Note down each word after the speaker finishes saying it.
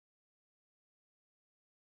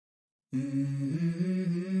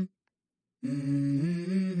Mm-hmm.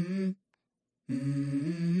 Mm-hmm.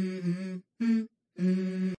 Mm-hmm.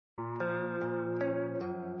 Mm-hmm.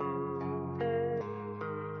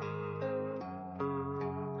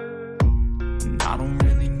 And I don't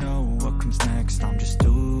really know what comes next. I'm just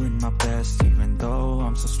doing my best, even though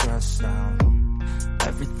I'm so stressed out.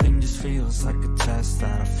 Everything just feels like a test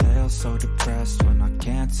that I fail, so depressed when I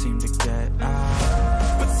can't seem to get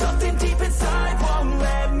out. But something deep inside won't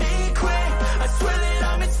let me quit. I swear that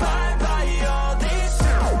I'm inspired by all this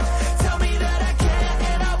shit. Tell me that I can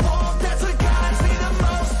and I won't. That's what guides me the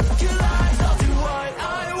most. Your lies, I'll do what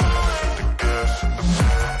I want.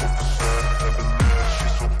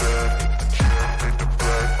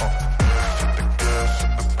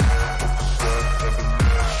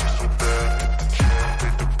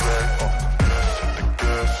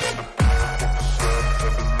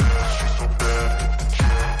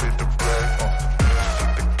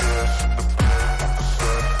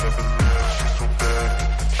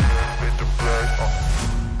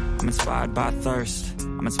 I'm inspired by thirst,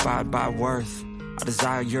 I'm inspired by worth. I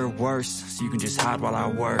desire your worst, so you can just hide while I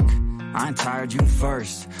work. I ain't tired, you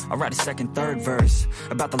first. I'll write a second, third verse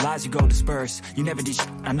about the lies you go disperse. You never did shit,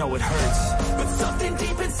 I know it hurts. But something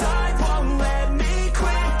deep inside won't let me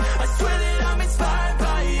quit. I swear that I'm inspired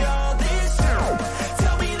by all this shit.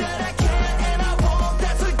 Tell me that I can and I won't.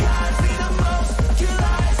 That's what guides me the most. Your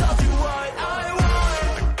lies, I'll do what I want.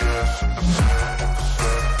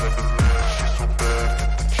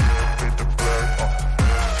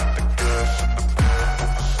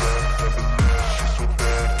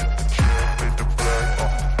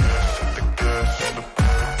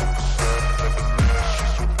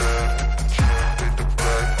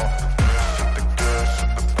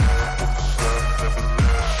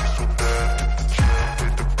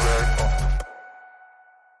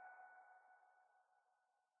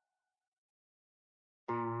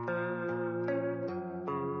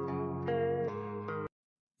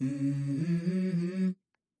 Mm-hmm.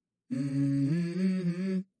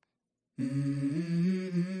 Mm-hmm.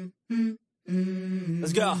 Mm-hmm.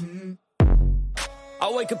 Let's go.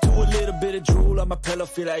 I wake up to a little bit of drool on my pillow,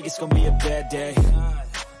 feel like it's gonna be a bad day.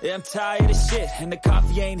 Yeah, I'm tired of shit, and the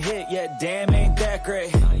coffee ain't hit yet, damn, ain't that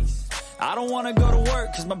great. I don't wanna go to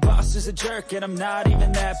work, cause my boss is a jerk, and I'm not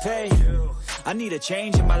even that paid. I need a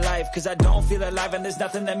change in my life, cause I don't feel alive, and there's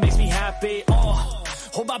nothing that makes me happy.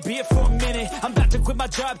 Hold my beer for a minute, I'm about to quit my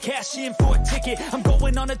job, cash in for a ticket. I'm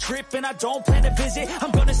going on a trip and I don't plan to visit.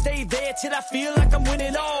 I'm gonna stay there till I feel like I'm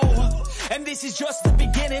winning, and this is just the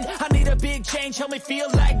beginning. I need a big change, help me feel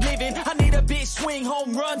like living. I need a big swing,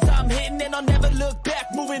 home runs I'm hitting, and I'll never look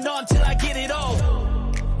back, moving on till I get it all.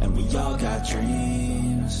 And we all got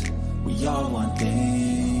dreams, we all want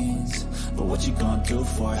things, but what you gonna do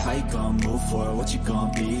for it? How you gonna move for it? What you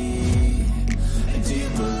gonna be? And do you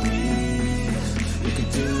believe you can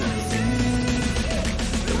do anything?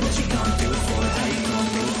 But what you gonna do for it? How you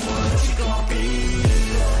gonna move for it? What you gonna be?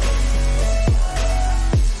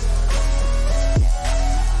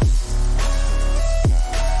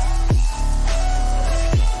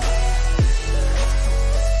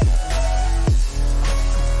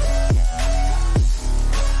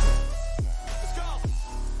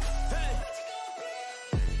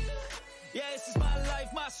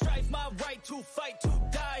 To fight, to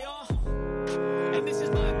die on, and this is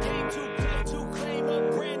my game to play, to claim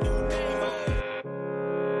a brand new name.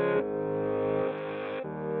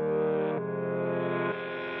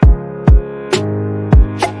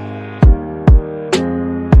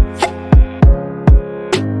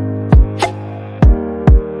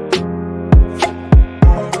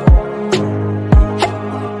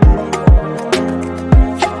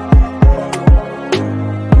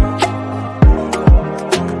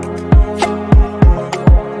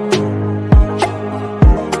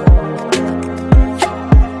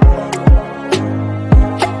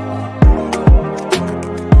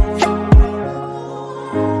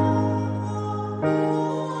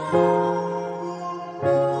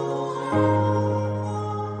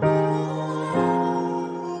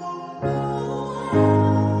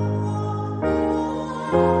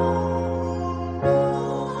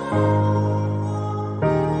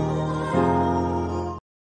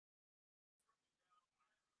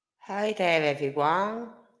 Hi there everyone,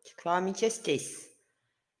 it's Crime and Justice.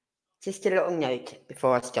 Just a little note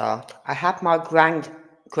before I start. I have my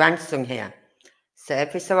grandson here, so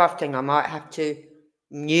every so often I might have to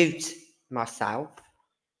mute myself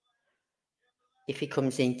if he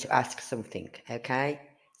comes in to ask something, okay?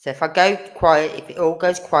 So if I go quiet, if it all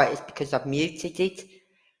goes quiet, it's because I've muted it,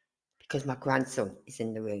 because my grandson is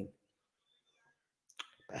in the room.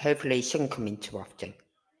 But hopefully he shouldn't come in too often.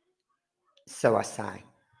 so I say.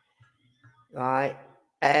 Right.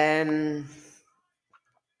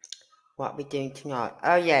 What are we doing tonight?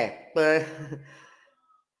 Oh yeah, we're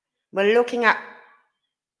looking at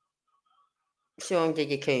Sean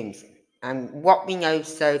Diddy Combs and what we know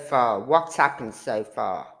so far, what's happened so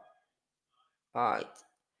far. Right.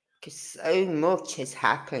 Because so much has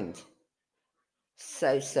happened.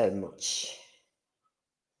 So much.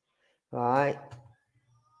 Right.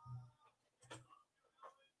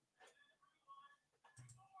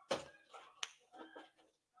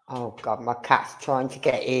 Oh God, my cat's trying to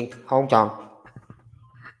get in. Hold on.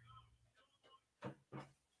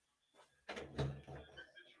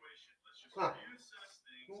 Come on.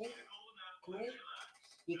 Come here.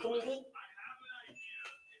 You coming in?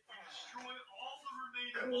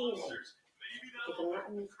 Come in. Because I'm not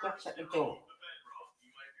going to scratch at the door.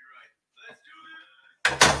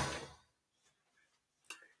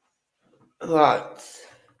 Right.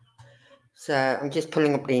 So I'm just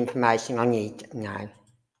pulling up the information I need now.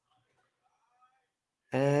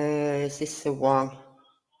 Is this the one?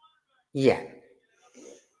 Yeah.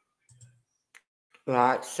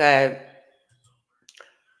 Right, so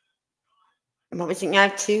what was it now?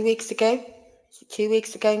 2 weeks ago? Is it 2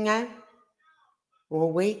 weeks ago now? Or a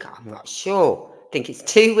week? I'm not sure. I think it's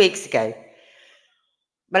 2 weeks ago.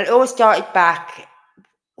 But it all started back,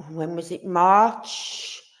 when was it?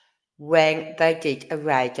 March, when they did a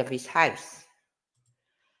raid of his house.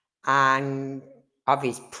 And of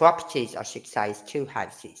his properties, I should say, his 2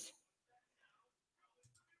 houses.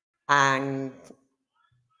 And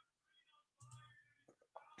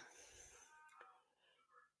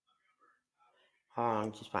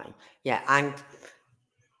I'm just waiting. Yeah, and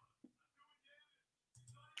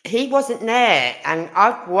he wasn't there. And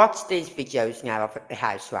I've watched these videos now of the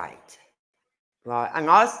house raid. Right, and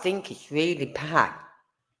I think it's really bad.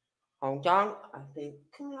 Hold on, I think,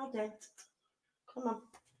 come on then. Come on.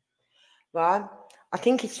 Right, I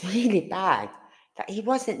think it's really bad that he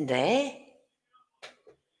wasn't there.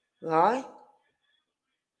 Right?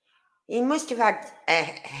 He must have had a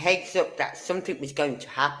heads up that something was going to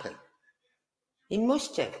happen. He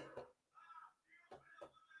must have.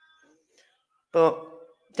 But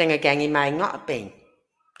then again, he may not have been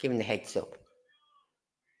given the heads up.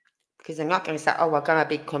 Because they're not going to say, oh, we're going to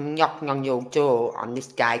be come knocking on your door on this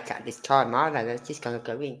date at this time, are they? They're just going to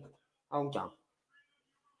go in. Hold on.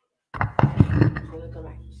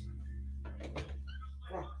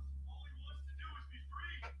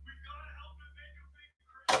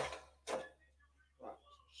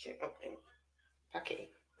 Shut up then. Okay.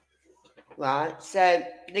 Right, so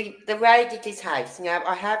the raid at his house. Now,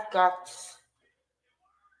 I have got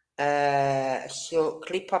a short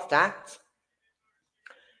clip of that.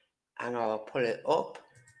 And I'll pull it up.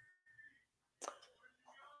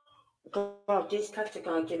 God, this cats are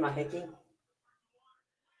going to do my head in.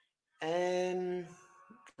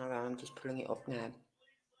 I'm just pulling it up now.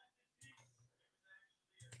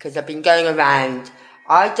 Because I've been going around.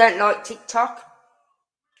 I don't like TikTok.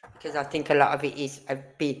 Because I think a lot of it is a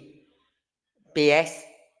bit BS.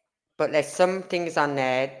 But there's some things on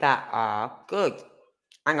there that are good.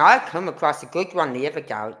 And I come across a good one the other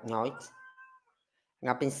night. And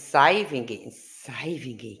I've been saving it and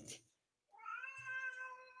saving it.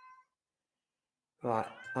 Right.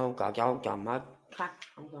 Oh God, hold on. My cat.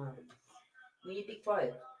 I'm going to... Will you be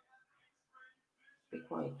quiet? Be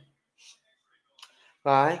quiet.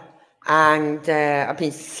 Right. And I've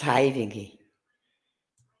been saving it.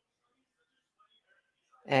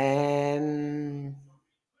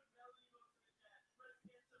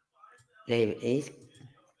 There it is.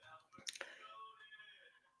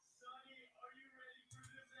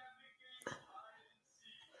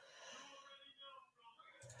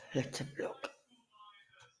 Let's have a look.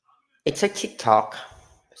 It's a TikTok.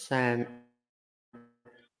 So,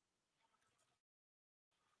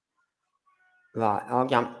 right,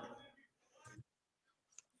 hold on.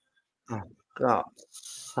 Oh, God.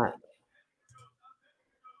 So,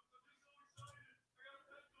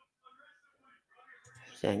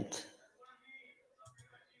 sent.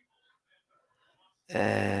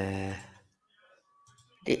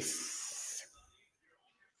 This.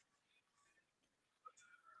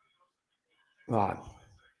 Right.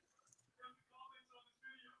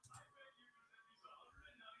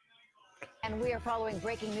 And we are following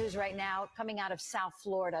breaking news right now coming out of South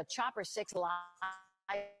Florida. Chopper 6 live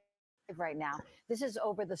right now. This is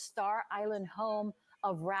over the Star Island home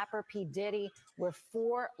of rapper P. Diddy, where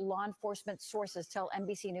 4 law enforcement sources tell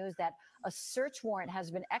NBC News that a search warrant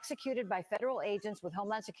has been executed by federal agents with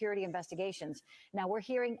Homeland Security investigations. Now we're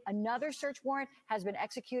hearing another search warrant has been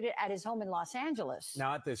executed at his home in Los Angeles.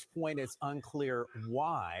 Now, at this point, it's unclear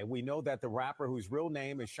why. We know that the rapper, whose real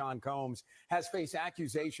name is Sean Combs, has faced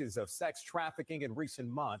accusations of sex trafficking in recent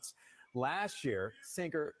months. Last year,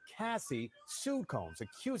 singer Cassie sued Combs,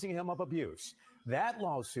 accusing him of abuse. That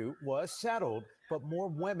lawsuit was settled, but more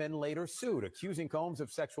women later sued, accusing Combs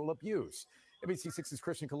of sexual abuse. ABC6's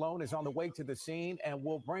Christian Colon is on the way to the scene and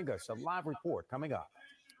will bring us a live report coming up.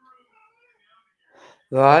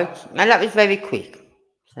 Right, and that was very quick.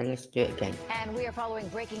 So let's do it again. And we are following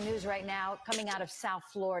breaking news right now coming out of South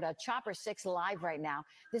Florida. Chopper 6 live right now.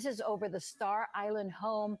 This is over the Star Island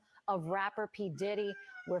home of rapper P. Diddy,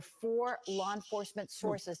 where 4 law enforcement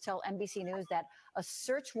sources tell NBC News that a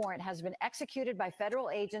search warrant has been executed by federal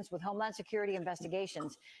agents with Homeland Security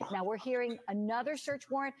investigations. Now we're hearing another search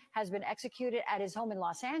warrant has been executed at his home in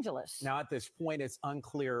Los Angeles. Now, at this point, it's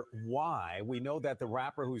unclear why. We know that the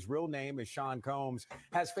rapper, whose real name is Sean Combs,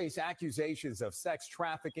 has faced accusations of sex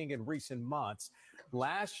trafficking in recent months.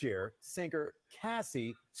 Last year, singer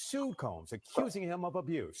Cassie sued Combs, accusing him of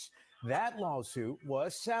abuse. That lawsuit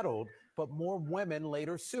was settled, but more women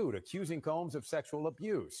later sued, accusing Combs of sexual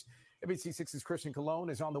abuse. ABC6's Christian Colon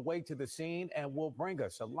is on the way to the scene and will bring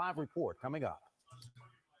us a live report coming up.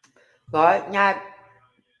 Right, now,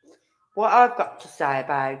 what I've got to say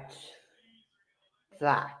about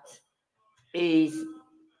that is,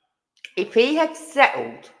 if he had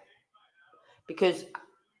settled, because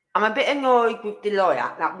I'm a bit annoyed with the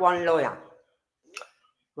lawyer, that one lawyer,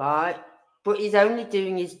 right? But he's only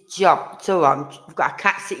doing his job. It's all right. I've got a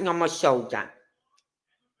cat sitting on my shoulder.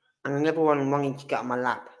 And I never want him to get on my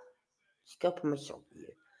lap. Just go up on my shoulder.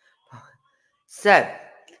 So,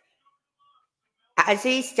 as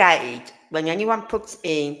he stated, when anyone puts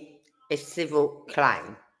in a civil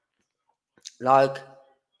claim, like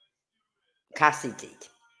Cassie did,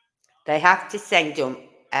 they have to send them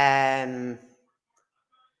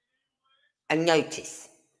a notice,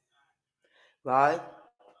 right?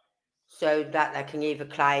 So that they can either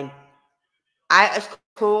claim out of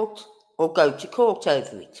court or go to court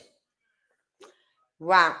over it.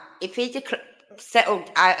 Well, if he'd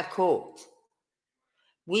settled out of court,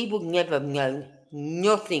 we would never have known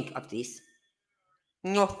nothing of this.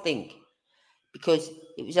 Nothing. Because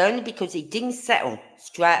it was only because he didn't settle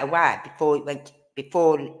straight away before the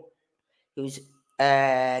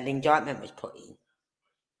indictment was put in.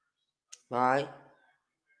 Right?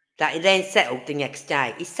 That he then settled the next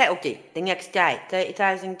day. He settled it the next day.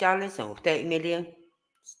 $30,000 or 30 million.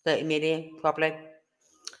 30 million, probably.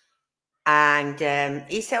 And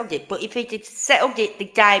he settled it. But if he had settled it the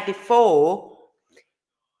day before,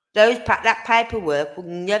 that paperwork would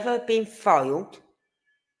never have been filed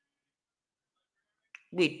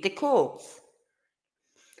with the courts.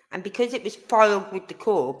 And because it was filed with the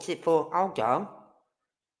courts, it thought, hold on,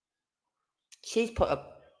 she's put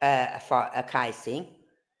a case in.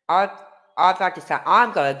 I've had to say,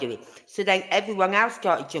 I'm going to do it. So then everyone else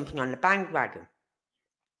started jumping on the bandwagon.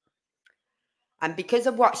 And because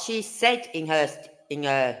of what she said in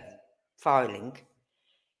her filing,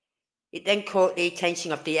 it then caught the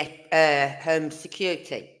attention of the Home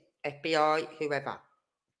Security, FBI, whoever.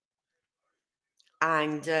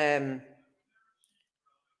 And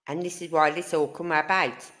this is why this all come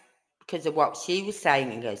about, because of what she was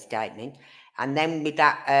saying in her statement. And then with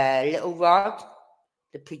that little Rod,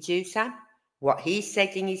 the producer, what he said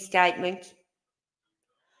in his statement,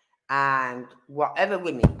 and what other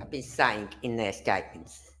women have been saying in their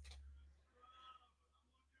statements.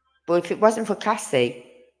 But if it wasn't for Cassie,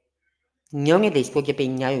 none of this would have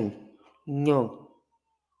been known. None.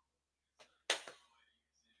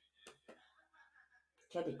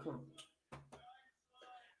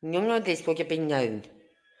 None of this would have been known.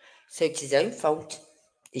 So it's his own fault.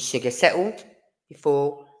 He should have settled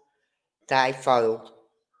before they filed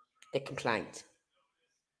the complaint.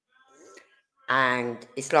 And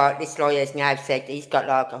it's like this lawyer has now said he's got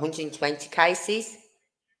like 120 cases.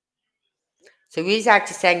 So he's had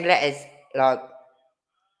to send letters, like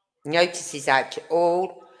notices out to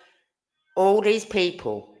all these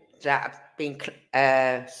people that have been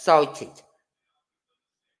cited.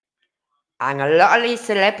 And a lot of these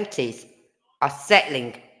celebrities are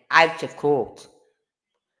settling out of court.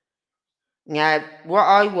 Now, what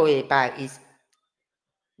I worry about is,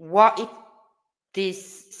 what if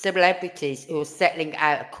these celebrities who are settling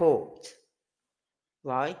out of court,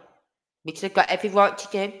 right, which they've got every right to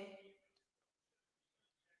do,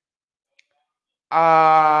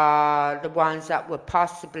 are the ones that were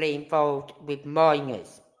possibly involved with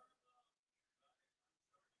minors.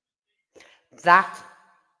 That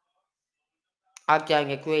I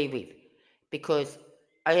don't agree with, because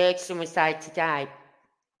I heard someone say today,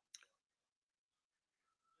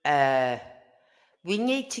 we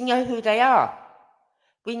need to know who they are.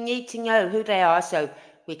 We need to know who they are so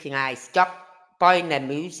we can stop buying their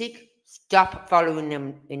music, stop following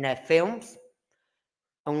them in their films,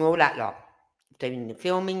 and all that lot. If they're in the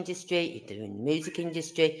film industry, if they're in the music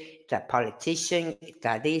industry, if they're a politician, if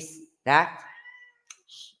they're this, that.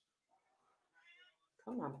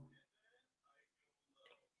 Come on.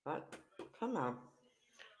 Right, come on.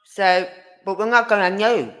 So, but we're not going to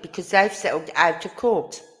know because they've settled out of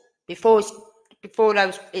court. Before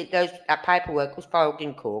that paperwork was filed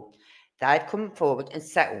in court, they've come forward and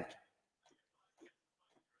settled.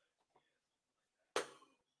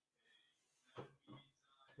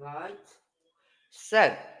 Right.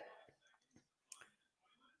 So,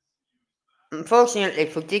 unfortunately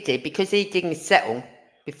for Diddy, because he didn't settle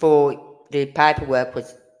before the paperwork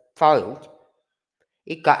was filed,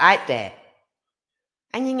 it got out there.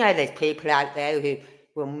 And you know there's people out there who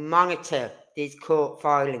will monitor these court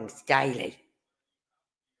filings daily.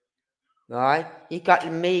 Right? You've got the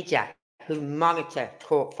media who monitor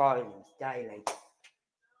court filings daily.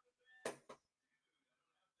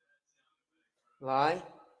 Right?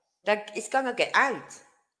 It's going to get out.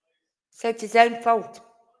 So it's his own fault.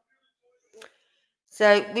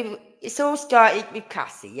 So it's all started with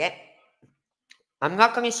Cassie, yeah? I'm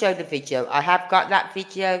not going to show the video. I have got that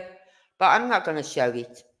video, but I'm not going to show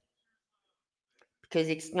it. Because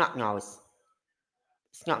it's not nice.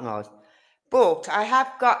 It's not nice. But I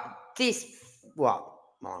have got this, what?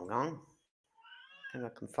 Hang on. And I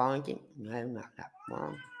can find it. No, not that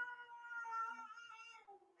one.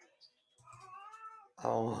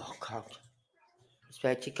 Oh, God. I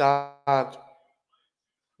swear to God.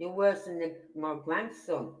 You're worse than my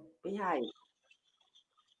grandson. Behave.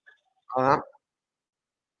 Alright.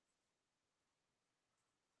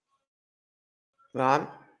 Right.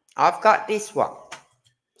 I've got this one.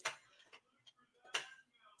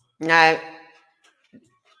 Now,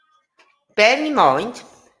 bear in mind,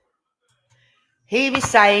 he was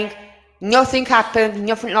saying nothing happened,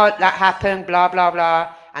 nothing like that happened, blah, blah,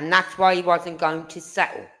 blah, and that's why he wasn't going to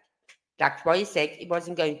settle. That's why he said he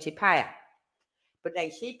wasn't going to pay her. But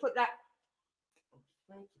then she put that...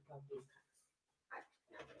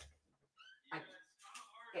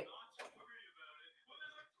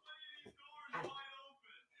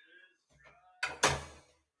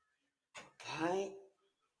 Right.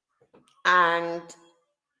 And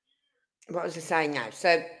what was I saying now?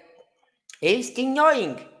 So he's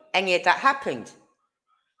denying any of that happened.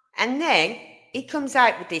 And then he comes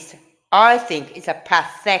out with this, I think it's a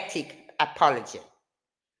pathetic apology.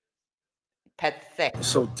 Pathetic. It's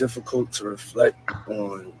so difficult to reflect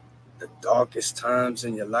on the darkest times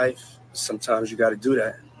in your life. Sometimes you got to do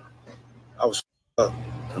that. I was up.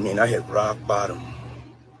 I mean, I hit rock bottom,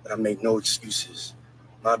 but I make no excuses.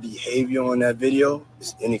 My behavior on that video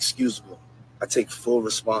is inexcusable. I take full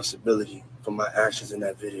responsibility for my actions in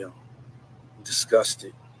that video. I'm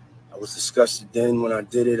disgusted. I was disgusted then when I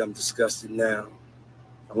did it. I'm disgusted now.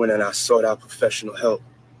 I went and I sought out professional help.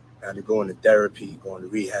 I had to go into therapy, go into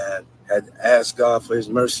rehab. I had to ask God for his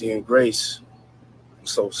mercy and grace. I'm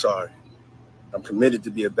so sorry. I'm committed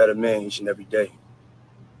to be a better man each and every day.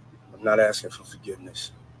 I'm not asking for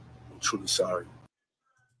forgiveness. I'm truly sorry.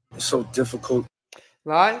 It's so difficult.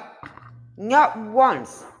 Right? Not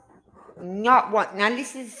once. Not once. Now,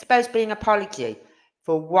 this is supposed to be an apology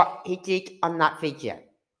for what he did on that video.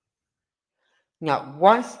 Not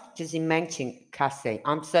once does he mention Cassie.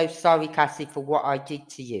 I'm so sorry, Cassie, for what I did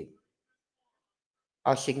to you.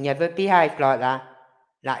 I should never behave like that.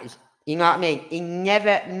 That is, you know what I mean? He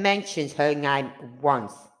never mentions her name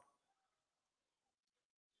once.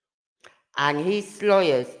 And his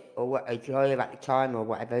lawyers, or his lawyer at the time or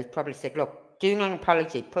whatever, has probably said, look, do an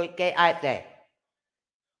apology, get out there.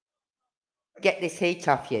 Get this heat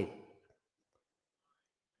off you.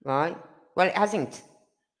 Right? Well, it hasn't.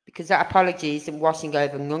 Because that apology isn't washing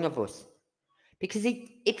over none of us. Because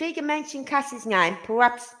if he had mentioned Cassie's name,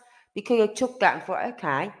 perhaps we could have took that and thought,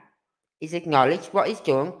 okay, he's acknowledged what he's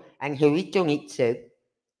done and who he's done it to.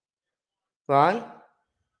 Right?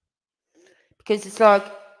 Because it's like,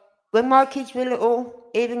 when my kids were little,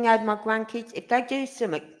 even though my grandkids, if they do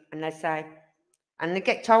something and they say, and they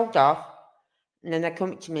get told off, and then they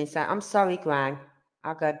come to me and say, I'm sorry, Gran.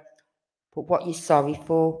 I go, but what are you sorry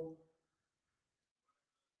for?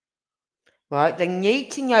 Right? They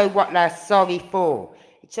need to know what they're sorry for.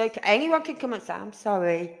 It's okay. Anyone can come and say, I'm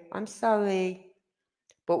sorry. I'm sorry.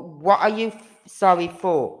 But what are you sorry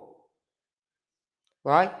for?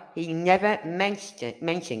 Right? He never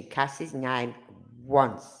mentioned Cass's name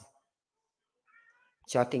once.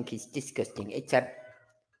 Which I think is disgusting. It's a...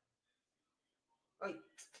 Oi.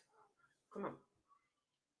 Come on.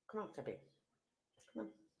 Come on, Tabby. Come on.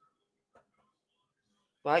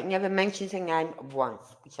 Right? Never mentions her name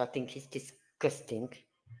once, which I think is disgusting.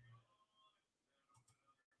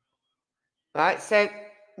 Right? So,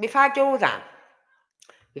 we've had all that.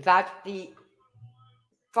 We've had the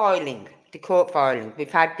filing, the court filing.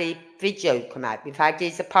 We've had the video come out. We've had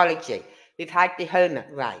his apology. We've had the home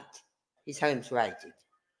raid. His home's raided.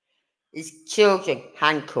 His children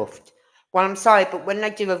handcuffed. Well, I'm sorry, but when they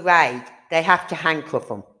do a raid, they have to handcuff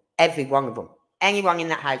them. Every one of them. Anyone in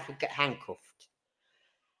that house would get handcuffed.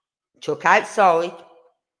 Took outside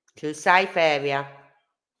to a safe area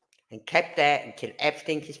and kept there until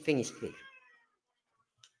everything is finished with.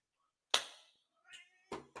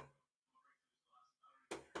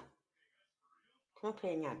 Come up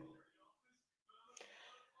here now.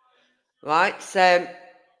 Right, so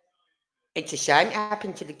it's a shame it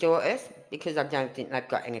happened to the daughters because I don't think they've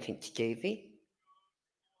got anything to do with it.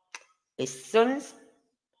 His sons,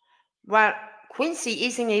 well, Quincy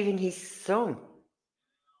isn't even his son.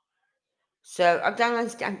 So I don't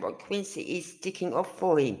understand what Quincy is sticking up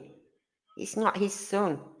for him. It's not his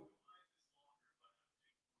son.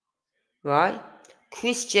 Right?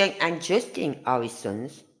 Christian and Justin are his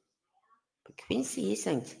sons. But Quincy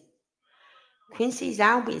isn't. Quincy is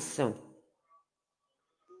Albie's son.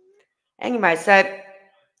 Anyway, so, as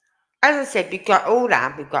I said, we've got all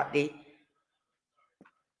that. We've got the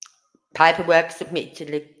paperwork submitted to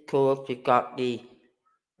the court. We've got the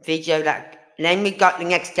video that... Then we got the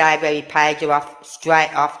next day where he paid her off,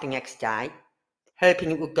 straight off the next day,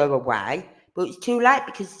 hoping it would go away. But it's too late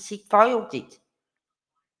because she filed it.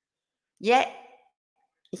 Yeah,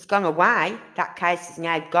 it's gone away. That case is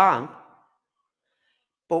now gone.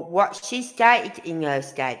 But what she stated in her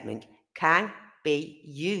statement can be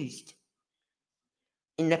used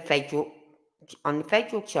in the on the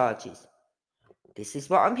federal charges. This is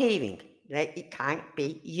what I'm hearing, that it can't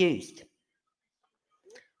be used.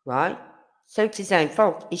 Right? So it's his own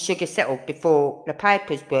fault. He should have settled before the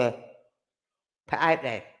papers were put out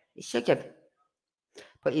there. He should have.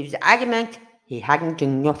 But he was adamant he hadn't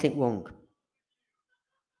done nothing wrong.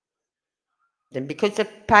 Then because the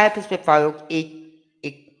papers were filed, he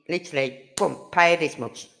literally, boom, pay her this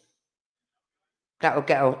much. That'll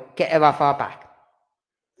get her off our back.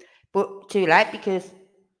 But too late because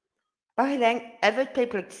by then, other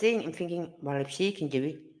people are seeing it and thinking, well, if she can do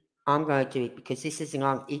it, I'm going to do it because this isn't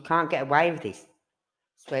on. He can't get away with this.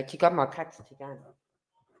 Swear to God, my cat's again.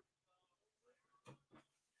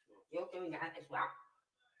 You're doing that as well.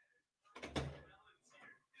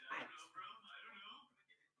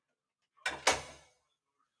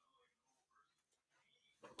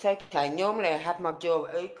 It's okay. Normally I have my door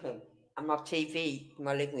open and my TV in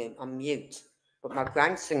my living room on mute. But my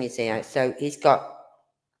grandson is here, so he's got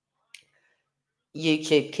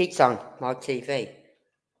YouTube Kids on my TV.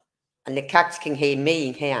 And the cats can hear me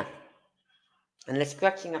in here. And they're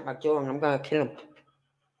scratching at my door and I'm going to kill them.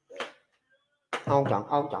 Hold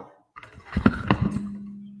on.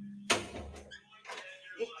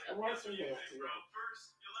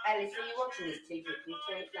 Alice, are you watching this TV? Can you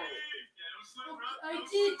turn it down? I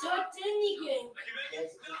did. I didn't again.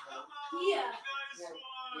 Yes, Here.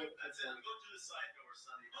 That's it. Go to the side door,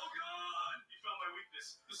 Sonny. Oh God! You found my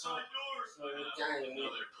weakness. The side doors.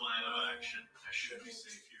 Another plan of action. I should be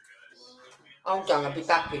safe here, guys. Hold on, I'll be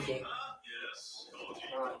back with you. Yes. Told you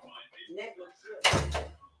you would find me.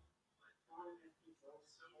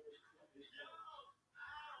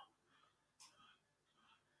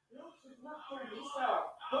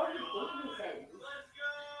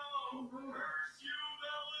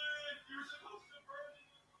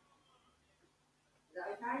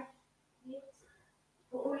 Okay?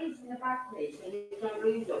 Put all these in the back, please, so you don't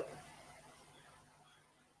lose them.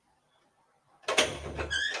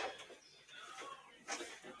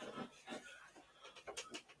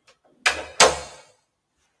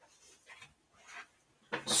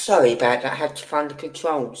 Sorry about that, I had to find the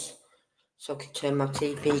controls so I could turn my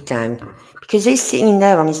TV down. Because he's sitting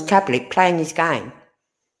there on his tablet playing his game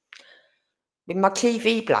with my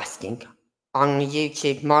TV blasting on the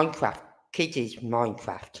YouTube Minecraft, Kiddies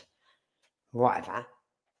Minecraft, whatever.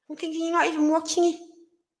 I'm thinking you're not even watching it.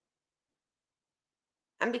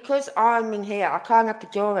 And because I'm in here, I can't have the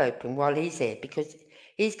door open while he's here because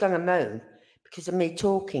he's going to moan because of me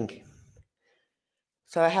talking.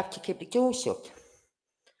 So I have to keep the door shut.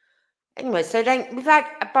 Anyway, so then we've had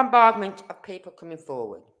a bombardment of people coming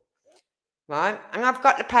forward. right? And I've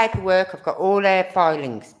got the paperwork, I've got all their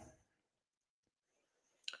filings.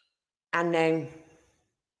 And then,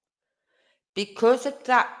 because of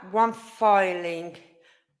that one filing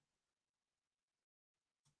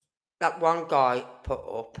that one guy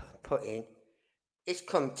put in, it's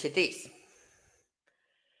come to this,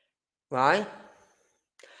 right?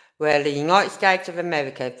 Where the United States of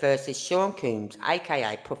America versus Sean Combs,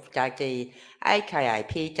 aka Puff Daddy, aka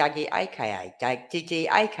P Daddy, aka Diddy,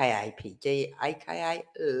 aka PD, aka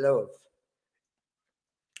Love.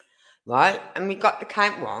 Right? And we got the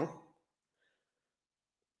count one.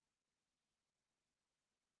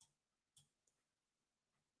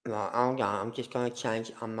 Right, hold on, I'm just going to change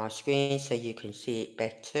it on my screen so you can see it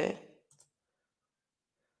better.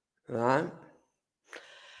 Right?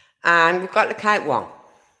 And we've got the count one.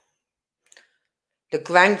 The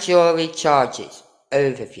grand jury charges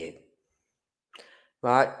overview.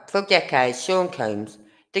 Right, for decades, Sean Combs,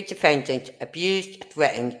 the defendant, abused,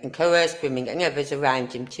 threatened, and coerced women and others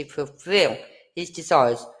around him to fulfill his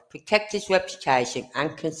desires, protect his reputation,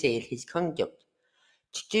 and conceal his conduct.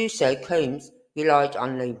 To do so, Combs relied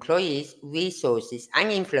on the employees, resources, and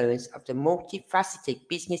influence of the multifaceted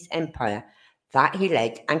business empire that he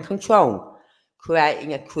led and controlled,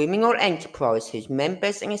 creating a criminal enterprise whose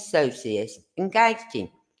members and associates engaged in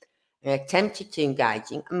and attempted to engage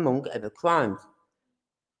in, among other crimes.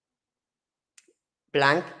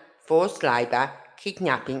 Blank, forced labour,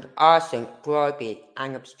 kidnapping, arson, bribery,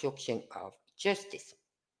 and obstruction of justice.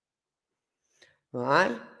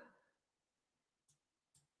 Right?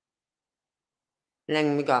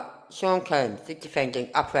 Then we got Sean Combs, the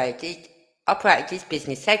defendant, operated his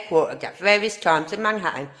business headquartered at various times in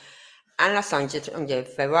Manhattan and Los Angeles under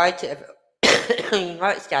a variety of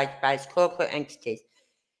United States-based corporate entities,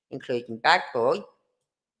 including Bad Boy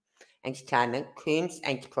Entertainment, Combs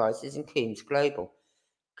Enterprises, and Combs Global.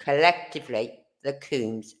 Collectively, the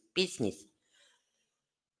Combs business.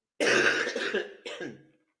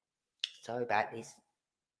 Sorry about this.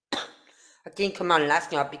 I didn't come on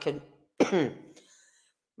last night because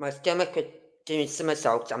my stomach was doing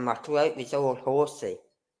somersaults and my throat was all horsey.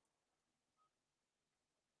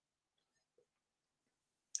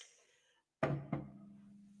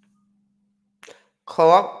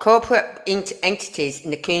 Corporate entities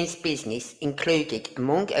in the Combs business included,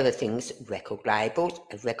 among other things, record labels,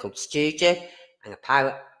 a record studio, and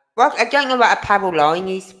apparel. Well, I don't know what apparel line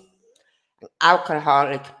is. An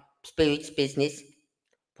alcoholic spirits business.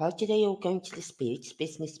 Why do they all go into the spirits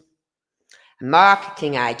business? A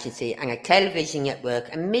marketing agency and a television network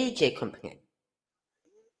and media company.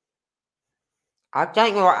 I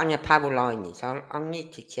don't know what an apparel line is. I'll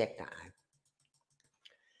need to check that out.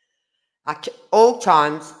 At all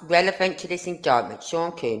times relevant to this indictment,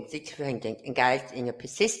 Sean Combs, the defendant, engaged in a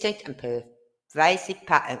persistent and pervasive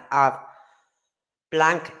pattern of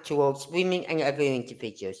blank towards women and other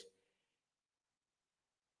individuals.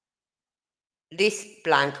 This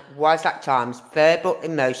blank was at times verbal,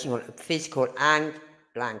 emotional, physical, and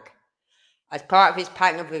blank. As part of his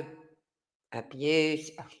pattern of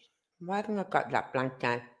abuse, why haven't I got that blank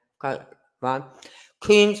down? Got it, right.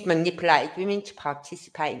 Combs manipulated women to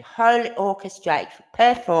participate in wholly orchestrated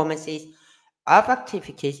performances of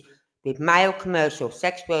activities with male commercial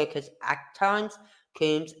sex workers. At times,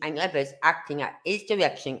 Combs and others acting at his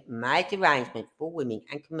direction made arrangements for women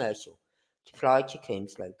and commercial to fly to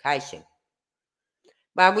Combs' location.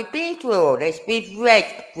 Well, we've been through all this. We've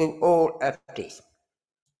read through all of this.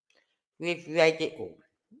 We've read it all.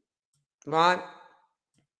 Right?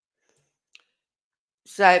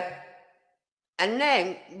 So, and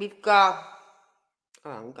then we've got,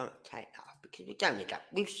 I'm going to take that off because we don't need that.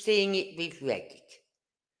 We've seen it, we've read it.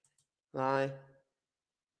 Right?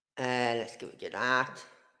 Let's get rid of that.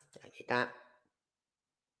 Don't need that.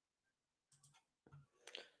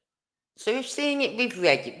 So we've seen it, we've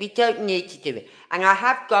read it. We don't need to do it. And I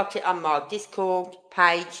have got it on my Discord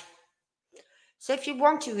page. So if you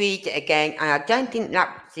want to read it again, and I don't think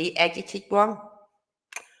that's the edited one.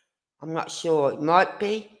 I'm not sure, it might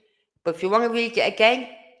be. But if you want to read it again,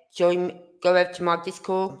 go over to my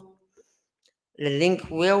Discord. The link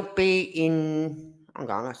will be in... Hang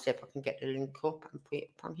on, I'll see if I can get the link up and put it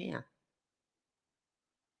up on here.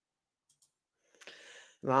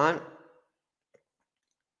 Right.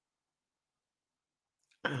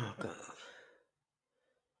 Oh, God.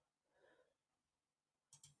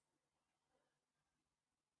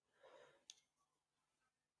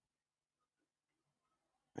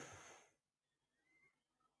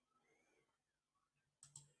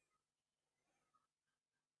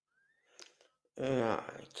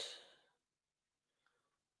 Right.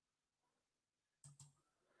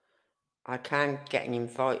 I can't get an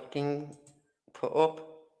invite thing put up.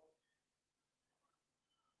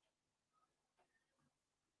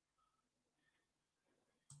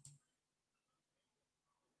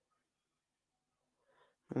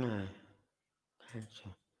 No.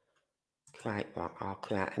 Cancel. Create one. I'll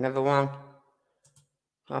create another one.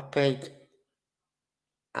 Copied.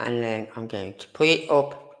 And then I'm going to put it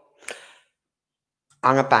up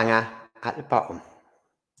on a banner at the bottom.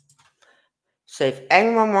 So if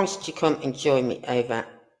anyone wants to come and join me over,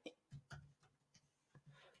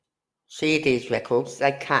 see these records,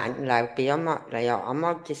 they can. They'll be on my, they are on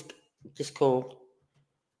my Discord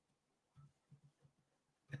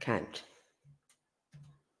account.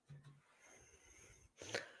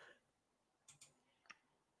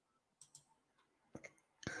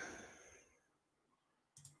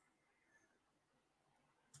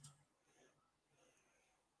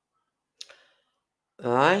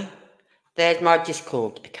 Right, there's my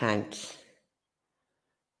Discord account.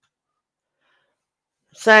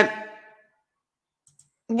 So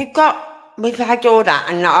we've had all that,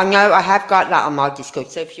 and I know I have got that on my Discord.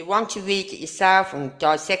 So if you want to read it yourself and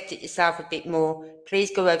dissect it yourself a bit more, please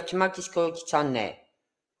go over to my Discord. It's on there.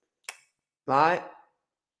 Right.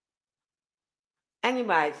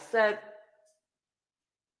 Anyway, so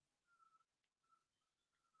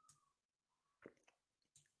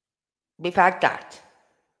we've had that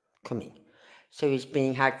coming. So he's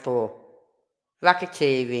being had for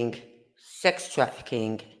racketeering, sex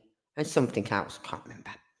trafficking, and something else, I can't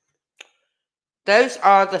remember. Those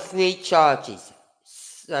are the 3 charges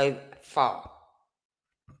so far.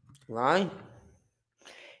 Right?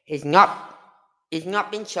 He's not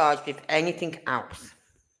been charged with anything else.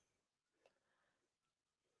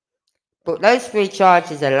 But those 3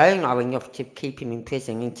 charges alone are enough to keep him in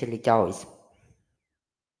prison until he dies.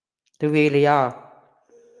 They really are.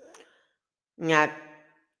 Now,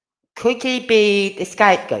 could he be the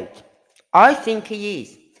scapegoat? I think he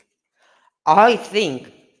is. I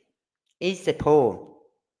think he's the pawn.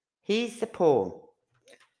 He's the pawn.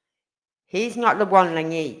 He's not the one they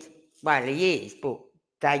need. Well, he is, but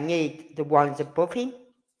they need the ones above him.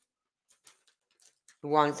 The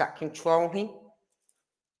ones that control him.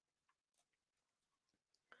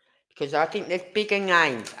 Because I think there's bigger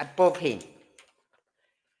names above him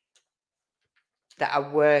that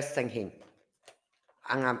are worse than him.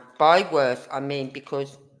 And by worse, I mean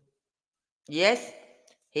because, yes,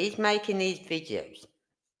 he's making these videos.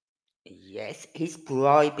 Yes, he's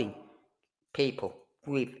bribing people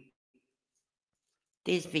with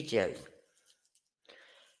these videos.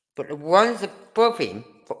 But the ones above him,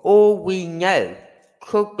 for all we know,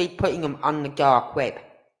 could be putting them on the dark web.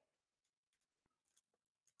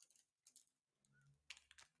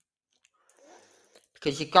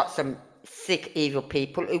 Because you've got some sick, evil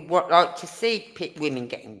people who would like to see women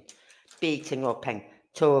getting beaten up and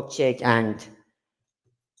tortured and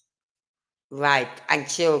raped and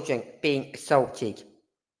children being assaulted.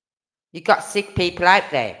 You've got sick people out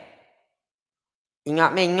there. You know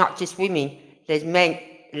what I mean? Not just women. There's men,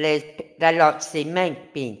 they like to see men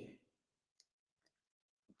being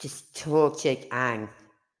just tortured and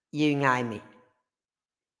you name it.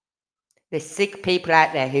 There's sick people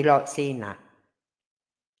out there who like seeing that.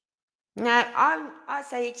 Now, I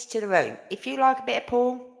say it's to their own. If you like a bit of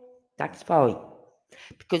porn, that's fine.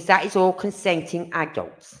 Because that is all consenting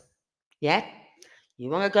adults. Yeah? You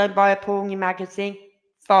want to go and buy a porn magazine?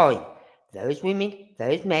 Fine. Those women,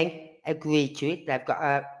 those men agree to it. They've got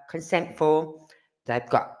a consent form. They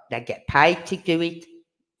get paid to do it.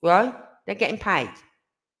 Right? They're getting paid.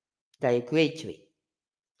 They agree to it.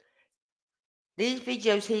 These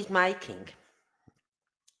videos he's making,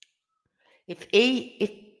 if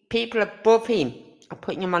people above him are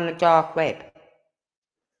putting him on the dark web,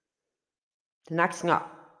 then that's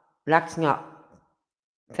not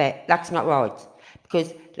fair. That's not right.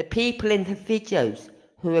 Because the people in the videos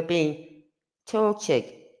who are being tortured,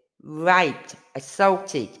 raped,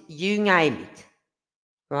 assaulted, you name it,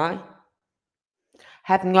 right,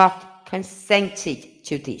 have not consented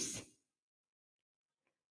to this.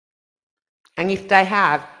 And if they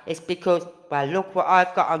have, it's because, well, look what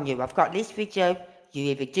I've got on you. I've got this video. You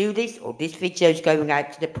either do this or this video is going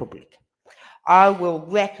out to the public. I will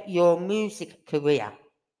wreck your music career.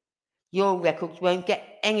 Your records won't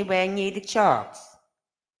get anywhere near the charts.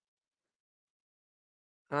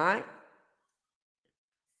 Alright?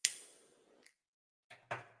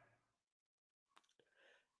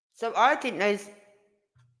 So I think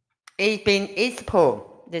he's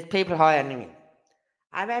poor. There's people hiring him.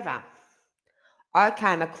 However, I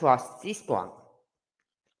came across this one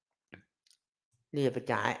the other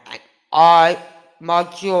day, and my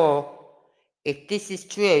jaw, if this is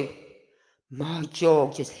true, my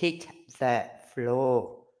jaw just hit the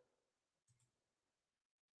floor.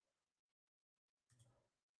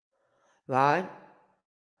 Right?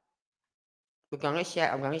 I'm going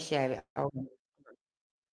to share it. Oh,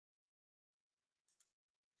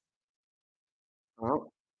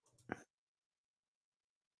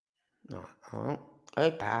 no, oh,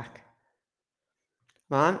 go back.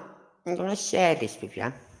 Right? I'm going to share this with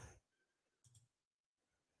you.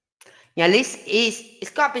 Now, it's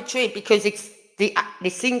got to be true because it's the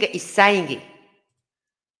singer is saying it.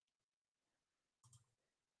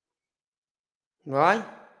 Right?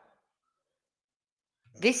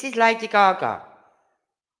 This is Lady Gaga.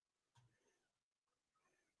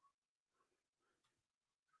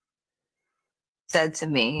 Said to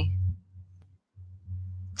me,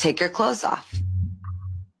 take your clothes off.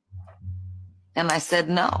 And I said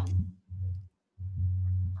no.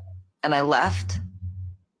 And I left.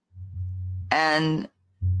 And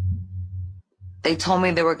they told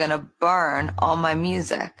me they were going to burn all my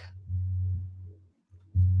music.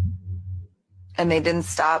 And they didn't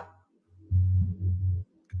stop.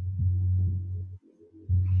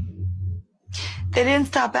 They didn't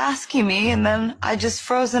stop asking me. And then I just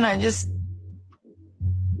froze and I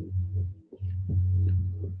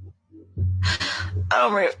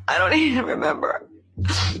don't even remember.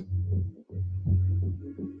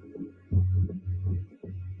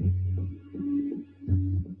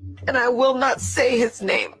 And I will not say his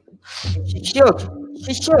name. She should.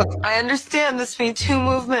 She should. I understand this Me Too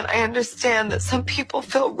movement. I understand that some people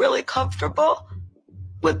feel really comfortable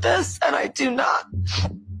with this, and I do not.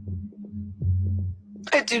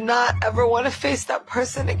 I do not ever want to face that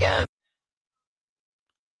person again.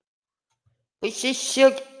 But she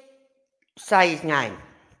should say his name.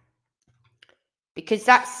 Because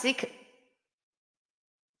that sick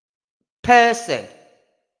person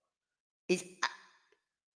is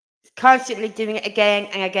constantly doing it again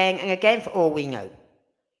and again and again for all we know.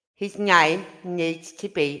 His name needs to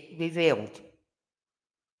be revealed.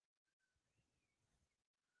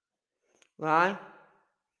 Right?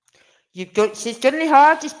 She's done the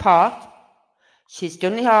hardest part. She's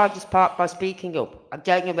done the hardest part by speaking up. I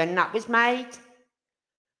don't know when that was made.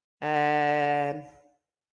 When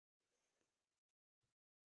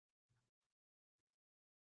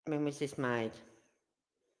was this made?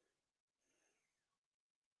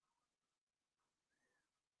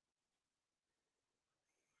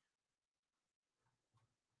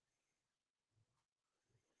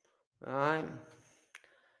 Right.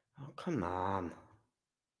 Oh, come on.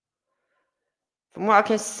 From what I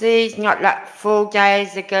can see, it's not like 4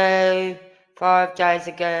 days ago, 5 days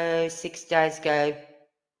ago, 6 days ago,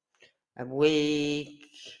 a week,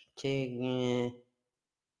 2,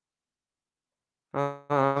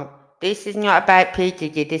 this is not about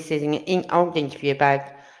PDD, this is an old interview about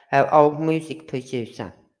an old music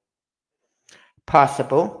producer.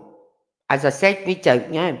 Possible. As I said, we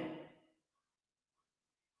don't know.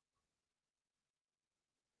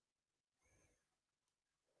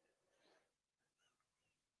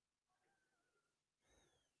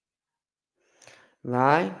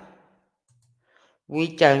 Right?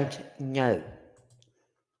 We don't know.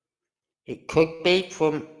 It could be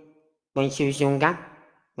from when she was younger,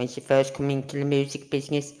 when she first came into the music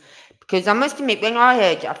business. Because I must admit, when I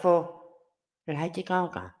heard it, I thought, Lady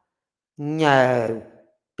Gaga? No.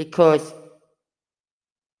 Because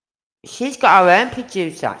she's got her own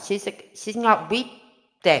producer. She's not with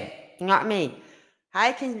them. You know what I mean?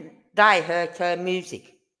 How can they hurt her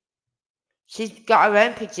music? She's got her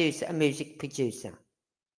own producer, a music producer.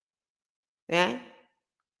 Yeah?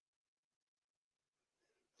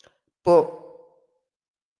 But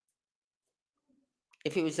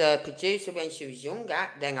if it was a producer when she was younger,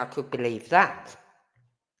 then I could believe that.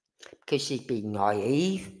 Because she'd be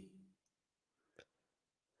naive.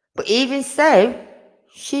 But even so,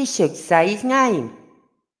 she should say his name.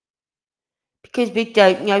 Because we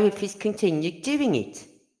don't know if he's continued doing it.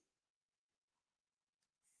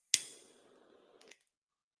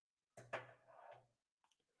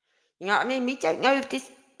 You know what I mean? We don't know if this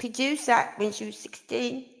producer, when she was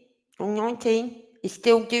 16 or 19, is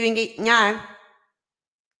still doing it now.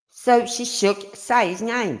 So she should say his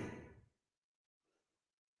name.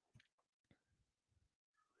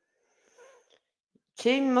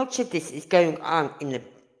 Too much of this is going on in the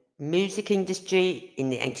music industry, in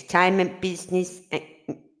the entertainment business.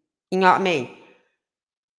 You know what I mean?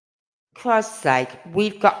 Christ's sake,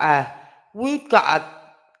 we've got a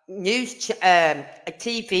news, a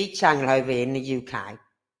TV channel over in the UK,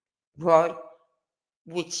 right,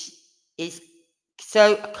 which is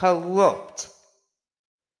so corrupt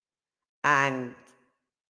and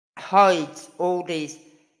hides all these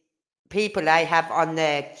people they have on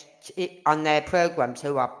their on their programs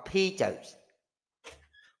who are pedos.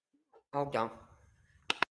 Hold on.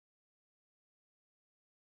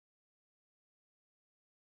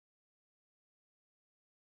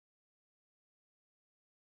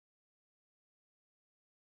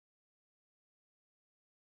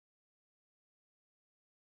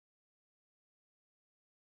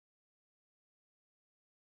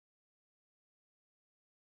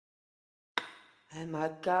 Oh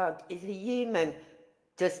my God, he's a human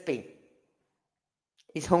dustbin.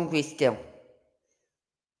 He's hungry still.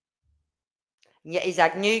 And yet he's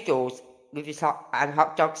had noodles with his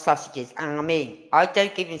hot dog sausages. And I mean, I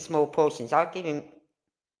don't give him small portions. I give him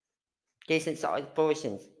decent sized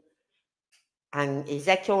portions. And he's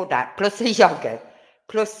ate all that, plus the yogurt,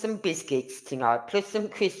 plus some biscuits tonight, plus some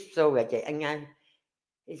crisps already. And now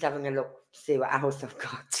he's having a look to see what else I've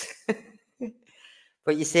got.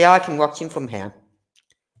 But you see, I can watch him from here.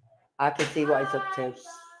 I can see what he's up to.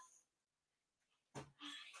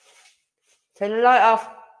 Turn the light off.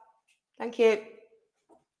 Thank you.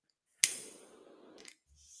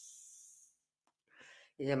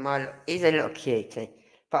 He's a little cutie.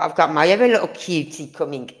 But I've got my other little cutie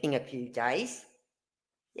coming in a few days.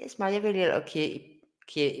 Yes, my other little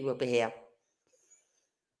cutie will be here.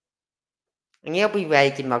 And he'll be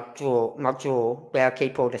raiding my drawer where I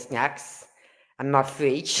keep all the snacks and my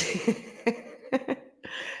fridge.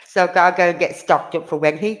 So I've got to go and get stocked up for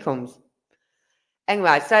when he comes.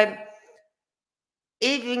 Anyway, so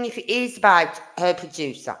even if it is about her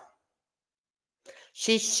producer,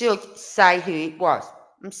 she should say who it was.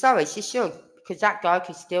 I'm sorry, she should, because that guy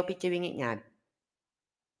could still be doing it now.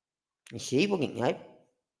 And she wouldn't know.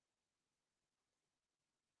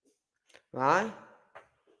 Right?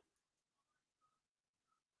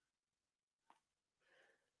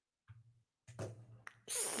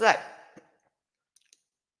 So,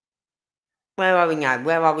 where are we now?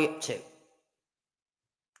 Where are we up to?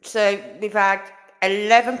 So, we've had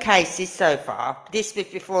 11 cases so far. This was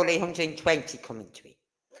before the 120 come into it.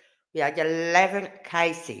 We had 11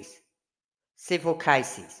 cases, civil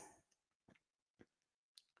cases.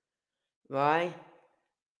 Right?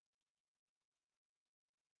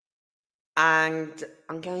 And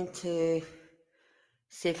I'm going to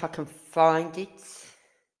see if I can find it.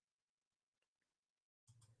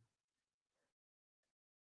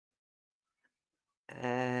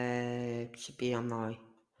 It should be on my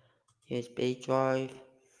USB drive.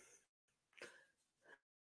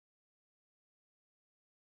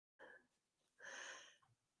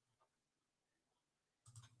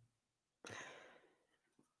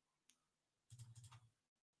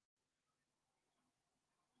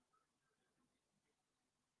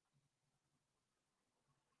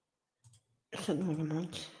 Is it not a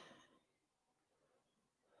month?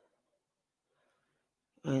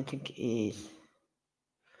 I don't think it is.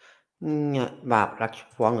 No, well, that's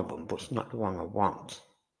one of them, but it's not the one I want.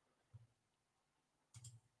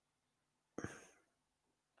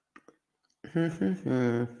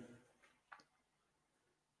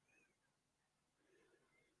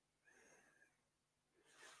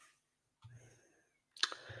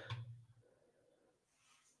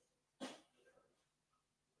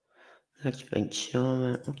 Let's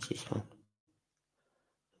venture. What's this one?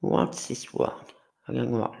 What's this one? I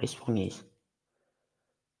don't know what this one is.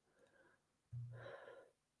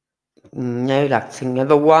 No, that's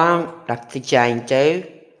another one. That's the Jane Doe.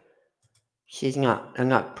 She's not, I'm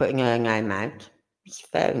not putting her name out. It's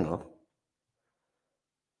fair enough.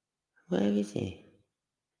 Where is he?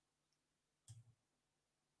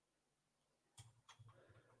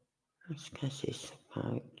 Let's get this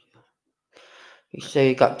out. So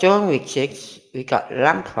we got John Richards, we got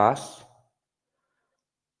Lampros,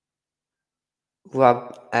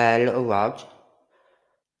 Little Rod,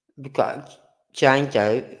 we got Jane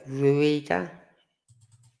Doe, Ruida.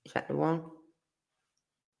 Is that the one?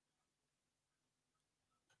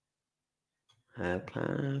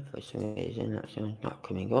 Okay, for some reason that's not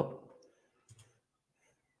coming up.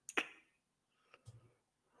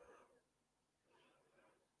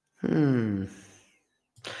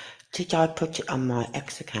 Did I put it on my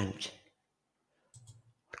X account?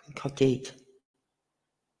 I think I did.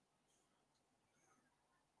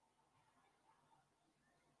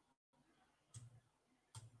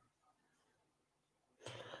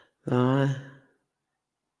 Right.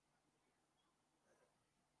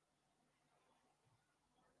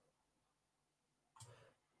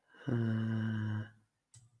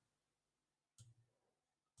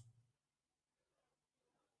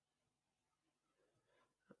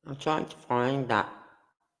 I'm trying to find that.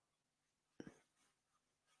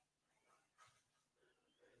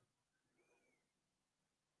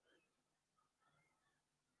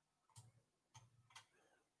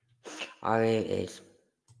 Oh, here it is.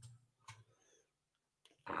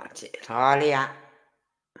 That's it, Talia.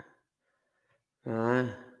 Right.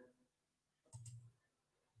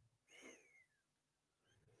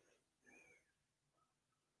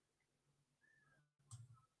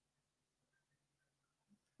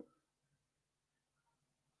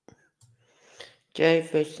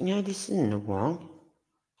 Davis, no, this isn't the one.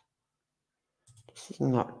 This is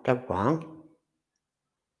not the one.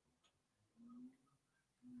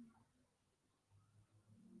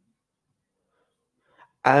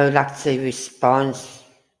 Oh, that's the response.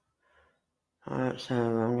 Oh, so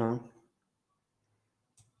wrong on.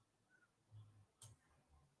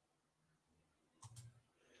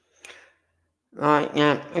 Right,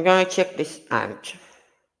 now, I'm going to check this out.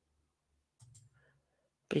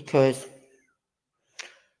 Because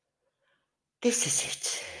this is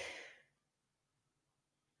it.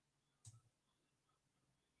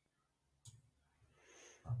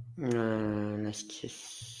 Let's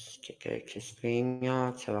just go to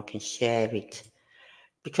StreamYard so I can share it.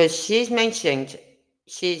 Because she's mentioned,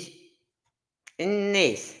 she's in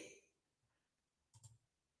this,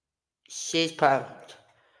 she's put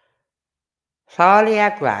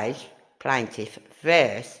Thalia Gray, plaintiff,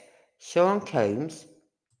 versus Sean Combs,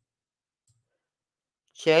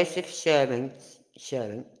 Joseph Sherman,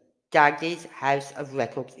 Daggy's House of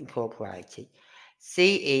Records Incorporated,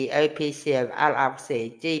 CEOPCO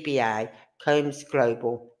LLC, DBA, Combs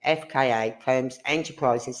Global, FKA, Combs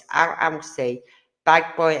Enterprises LLC,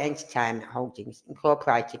 Bad Boy Entertainment Holdings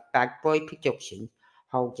Incorporated, Bad Boy Productions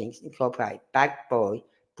Holdings Incorporated, Bad Boy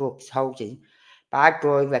Brooks Holdings, Bad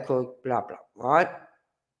Boy Record, blah blah, right?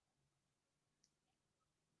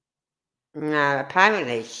 Now,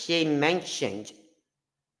 apparently she mentioned,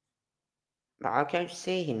 but I can't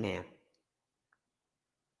see him now.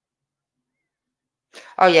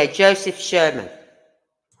 Oh yeah, Joseph Sherman.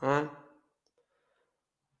 Huh?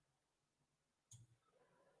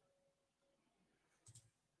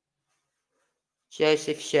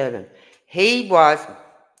 Joseph Sherman. He was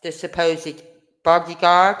the supposed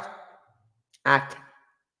bodyguard at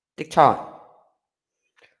the time.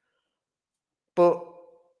 But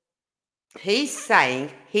he's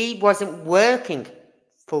saying he wasn't working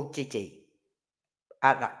for Diddy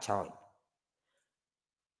at that time.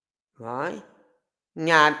 Right?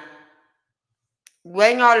 Now,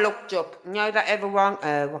 when I looked up, you know that everyone,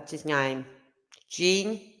 what's his name?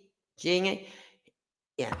 Genie?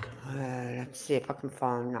 Yeah. Let's see if I can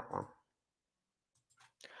find that one.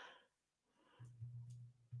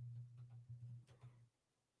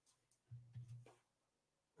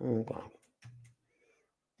 Oh, God.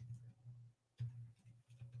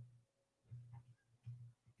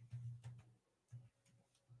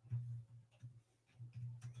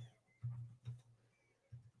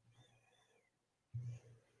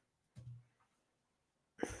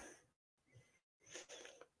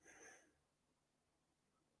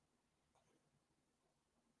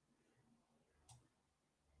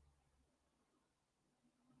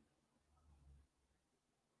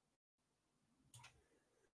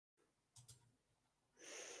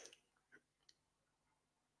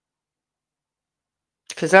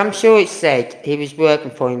 Because I'm sure it said he was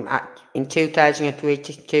working for him in 2003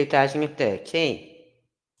 to 2013.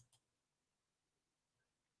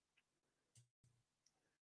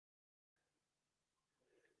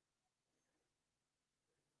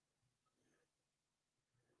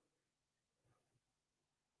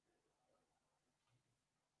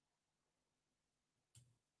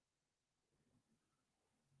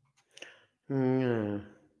 No.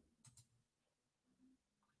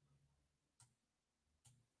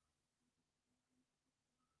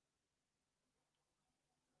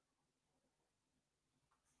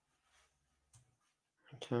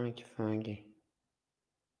 I'm trying to find it.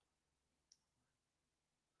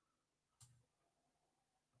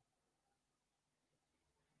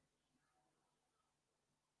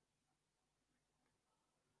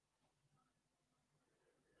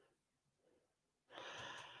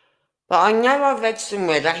 But I know I read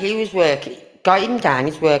somewhere that he was working, got him down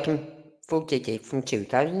as working for Diddy from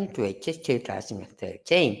 2003 to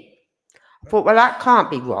 2013. I thought, well, that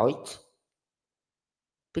can't be right.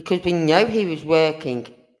 Because we know he was working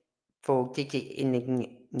for Diddy in the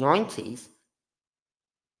 90s,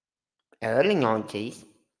 early 90s,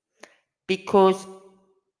 because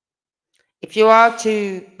if you are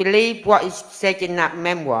to believe what is said in that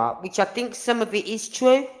memoir, which I think some of it is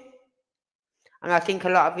true, and I think a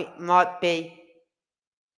lot of it might be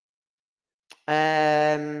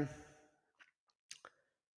hyped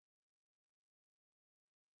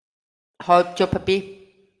up a bit,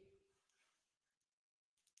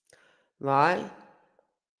 right?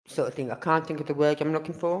 sort of thing. I can't think of the word I'm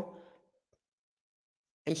looking for.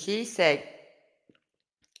 And she said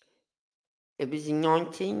it was in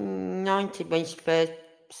 1990 when she first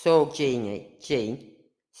saw Gene,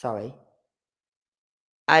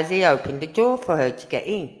 as he opened the door for her to get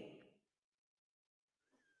in.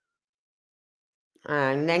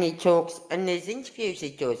 And then he talks, and there's interviews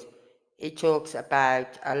he does. He talks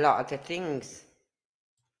about a lot of the things,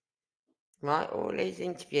 right? All these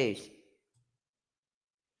interviews.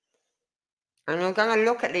 And I'm going to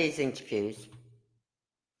look at these interviews.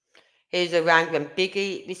 He was around when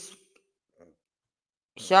Biggie was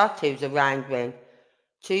shot. He was around when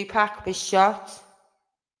Tupac was shot.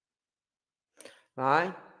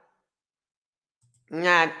 Right?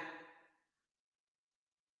 Now,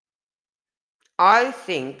 I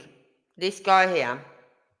think this guy here,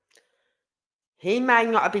 he may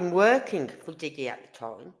not have been working for Diddy at the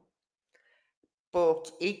time,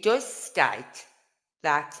 but he does state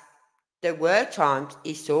that there were times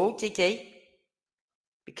he saw Diddy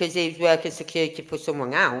because he was working security for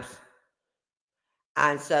someone else.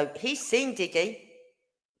 And so he's seen Diddy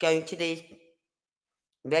going to these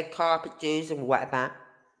red carpet dues and whatever.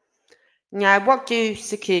 Now, what do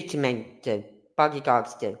security men do?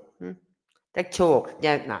 Bodyguards do? They talk,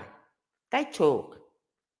 don't they? They talk.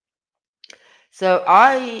 So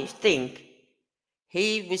I think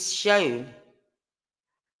he was shown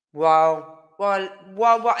while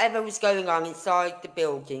whatever was going on inside the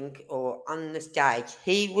building or on the stage,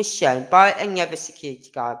 he was shown by another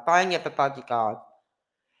security guard, by another bodyguard,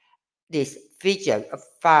 this video of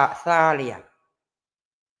Thalia.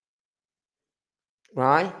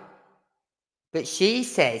 Right? But she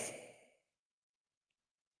says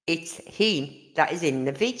it's him that is in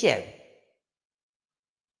the video.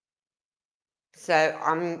 So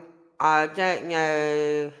I don't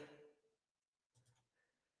know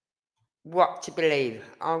what to believe.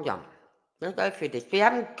 Hold on. We'll go through this. We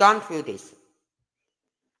haven't gone through this.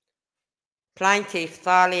 Plaintiff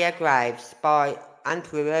Thalia Graves by and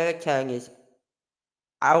through her attorneys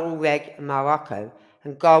Alreg Morocco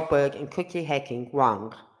and Goldberg and Cookie Hecking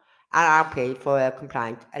Wong LLP for her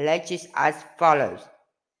complaint alleges as follows.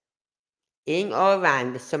 In or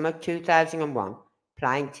around the summer of 2001,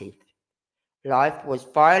 plaintiff life was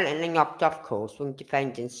violently knocked off course when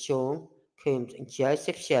defendants Sean Combs and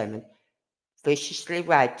Joseph Sherman viciously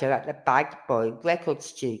raped her at the Bad Boy Record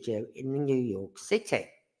Studio in New York City.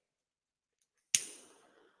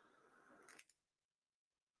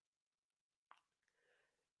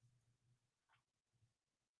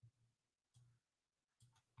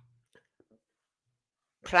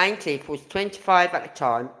 Plaintiff was 25 at the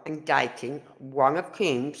time and dating one of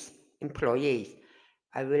Combs' employees,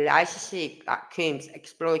 a relationship that Combs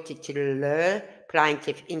exploited to lure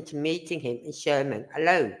plaintiff into meeting him and Sherman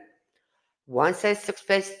alone. Once they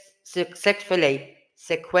successfully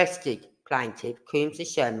sequestered plaintiff, Combs and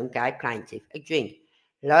Sherman gave plaintiff a drink,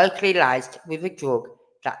 likely laced with a drug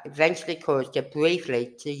that eventually caused her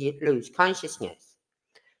briefly to lose consciousness.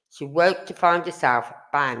 She woke to find herself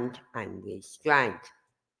bound and restrained.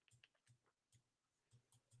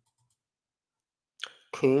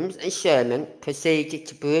 Combs and Sherman proceeded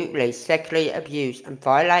to brutally sexually abuse and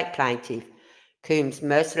violate plaintiff. Combs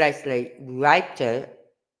mercilessly raped her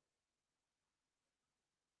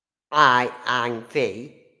I and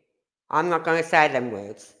V. I'm not going to say them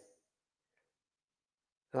words.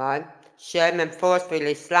 Right? Sherman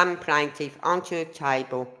forcefully slammed plaintiff onto a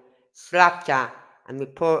table, slapped her, and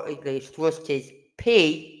reportedly thrust his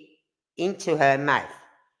pee into her mouth.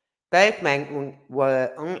 Both men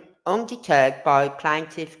were undeterred by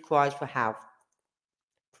plaintiff's cries for help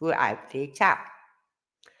throughout the attack.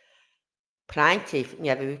 Plaintiff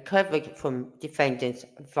never recovered from defendant's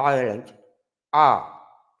violent art.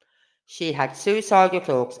 She had suicidal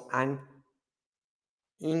thoughts and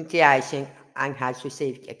ideation and has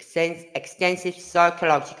received extensive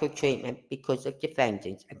psychological treatment because of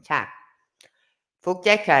defendant's attack. For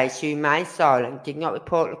decades, she remained silent and did not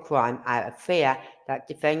report the crime out of fear that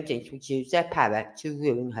defendants would use their power to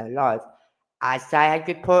ruin her life, as they had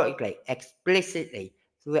reportedly explicitly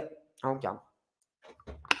hold on.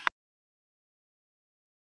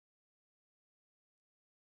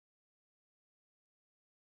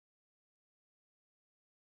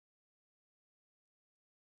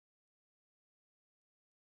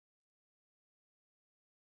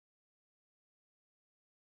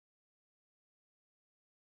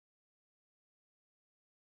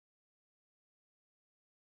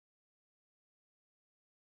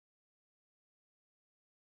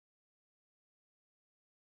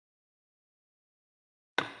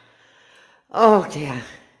 Oh dear.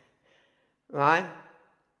 Right?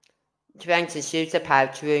 defendants use their power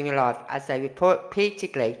to ruin your life, as they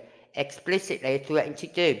repeatedly, explicitly threaten to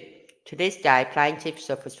do. To this day, plaintiff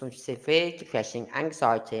suffers from severe depression,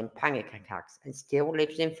 anxiety, and panic attacks, and still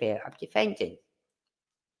lives in fear of defending.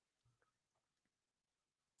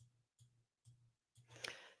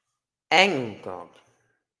 Any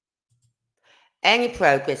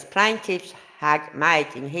progress plaintiffs had made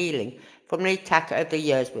in healing from the attack over the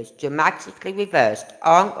years was dramatically reversed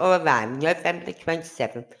on or around November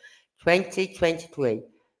 27, 2023,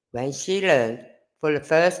 when she learned for the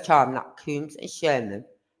first time that Combs and Sherman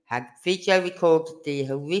had video recorded the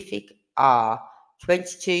horrific R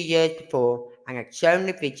 22 years before and had shown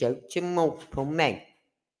the video to multiple men,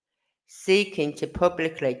 seeking to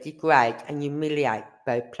publicly degrade and humiliate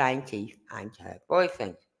both plaintiff and her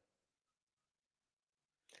boyfriend.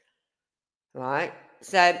 Right?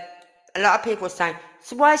 So, a lot of people are saying,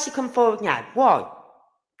 so why has she come forward now? Why?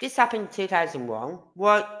 This happened in 2001.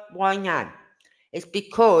 Why now? It's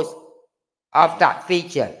because of that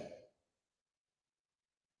video.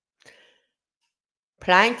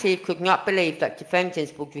 Plaintiff could not believe that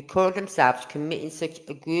defendants would record themselves committing such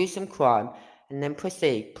a gruesome crime and then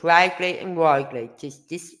proceed proudly and widely to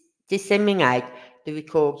disseminate the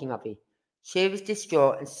recording of it. She was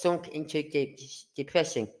distraught and sunk into deep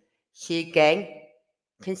depression. She again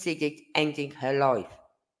considered ending her life.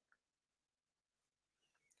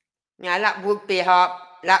 Now that would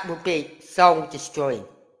be soul destroying.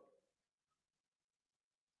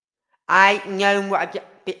 I know what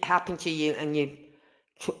happened to you, and you've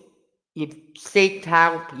seeked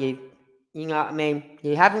help. You know what I mean.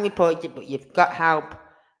 You haven't reported it, but you've got help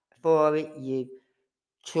for it. You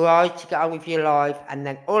tried to get on with your life, and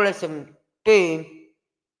then all of a sudden, boom!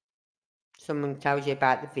 Someone tells you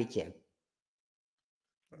about the video.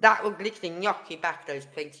 That would literally knock you back those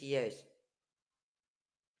 20 years.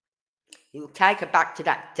 It will take her back to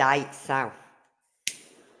that day itself.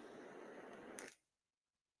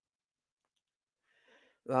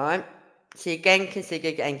 Right? She again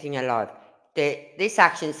considered ending her life. This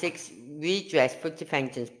action seeks redress for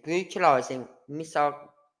defendants brutalising,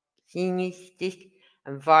 misogynistic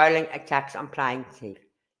and violent attacks on plaintiffs,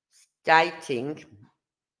 stating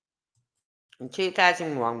in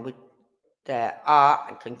 2001 with the art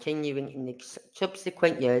and continuing in the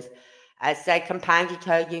subsequent years as they compounded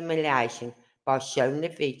her humiliation by showing the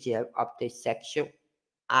video of the sexual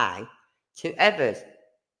eye to others.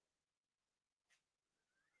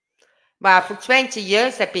 Well, for 20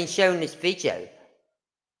 years they've been showing this video.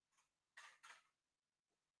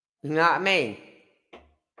 You know what I mean?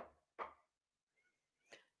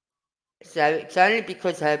 So it's only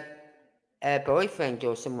because her boyfriend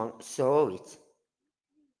or someone saw it.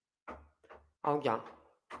 Hold on.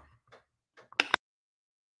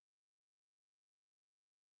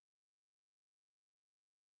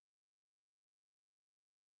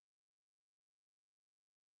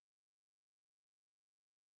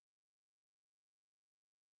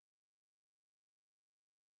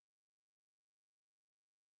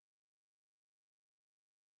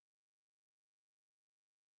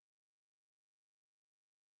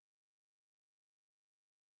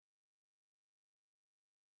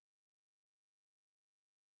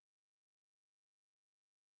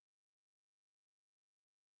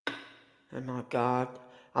 Oh my God.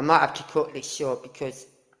 I might have to cut this short because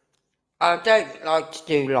I don't like to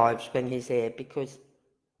do lives when he's here because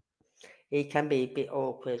he can be a bit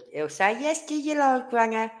awkward. He'll say, yes, do you like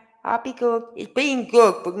Granger? I'll be good. He's being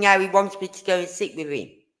good, but now he wants me to go and sit with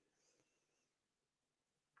him.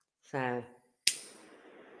 So,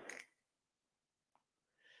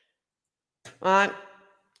 right.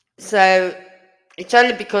 So, it's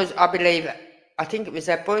only because I think it was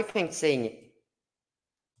her boyfriend seeing it.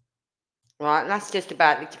 Right, that's just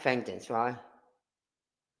about the defendants, right?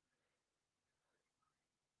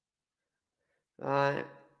 Right.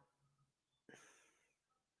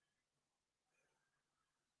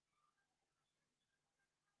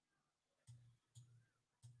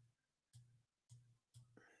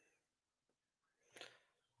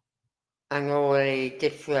 And all the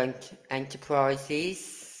different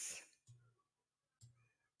enterprises.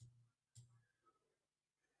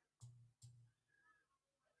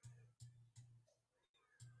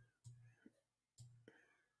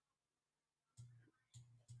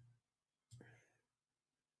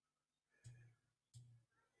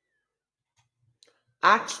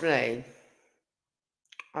 Actually,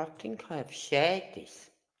 I think I have shared this.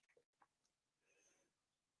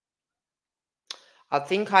 I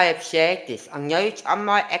think I have shared this. I know it's on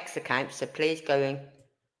my X account, so please go in.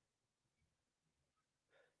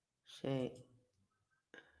 See.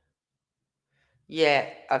 Yeah,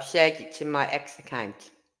 I've shared it to my X account.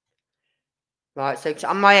 Right, so it's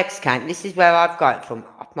on my X account. This is where I've got it from,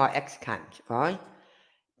 off my X account, right?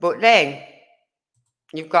 But then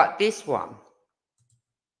you've got this one,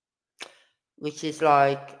 which is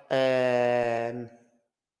like, this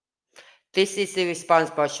is the response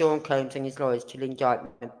by Sean Combs and his lawyers to the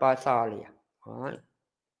indictment by Thalia, right?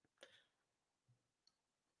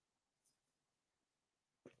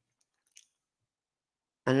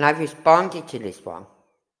 And they've responded to this one.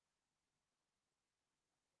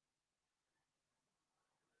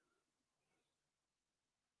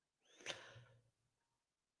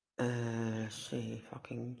 Let's see if I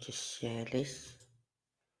can just share this.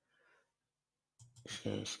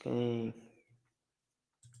 Share screen.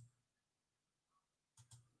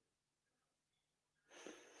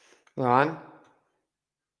 Right.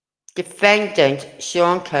 Defendant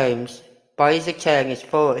Sean Combs, by his attorneys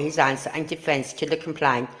for his answer and defence to the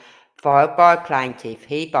complaint filed by plaintiff,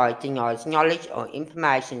 hereby denies knowledge or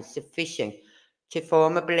information sufficient to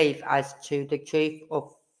form a belief as to the truth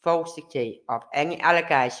or falsity of any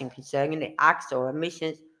allegation concerning the acts or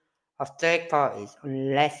omissions of third parties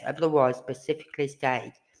unless otherwise specifically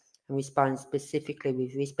stated, and responds specifically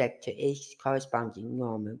with respect to each corresponding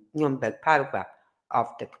numbered paragraph of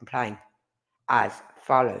the complaint as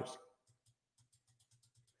follows.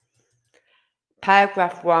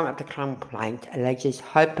 Paragraph 1 of the complaint alleges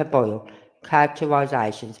hyperbole,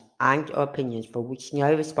 characterizations and opinions for which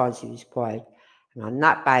no response is required, and on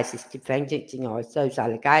that basis defendant denies those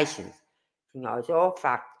allegations, denies all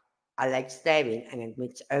fact alleged therein, and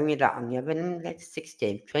admits only that on November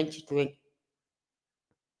 16,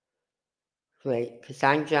 2023,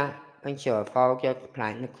 Cassandra Ventura filed a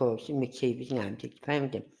complaint in the course in which he was named the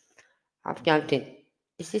defendant. I've noted,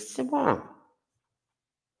 is this the one?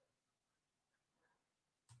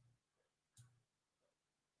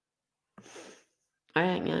 I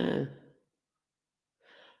don't know.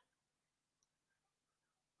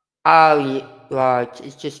 Oh, yeah, right.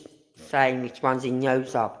 It's just saying which ones he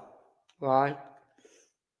knows of, right?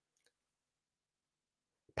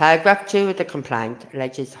 Paragraph 2 of the complaint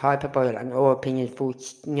alleges hyperbole and all opinions for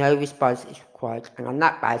which no response is required, and on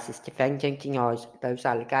that basis, defendant denies those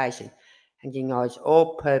allegations and denies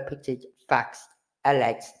all purported facts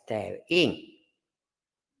alleged therein.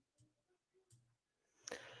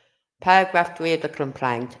 Paragraph 3 of the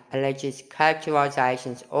complaint alleges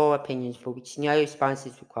characterizations or opinions for which no response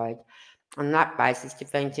is required. On that basis,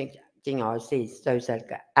 defendant denies those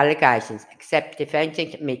allegations, except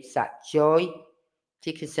defendant admits that Joy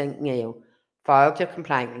Dickinson Neal filed a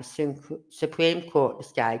complaint in the Supreme Court of the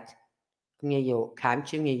State of New York, came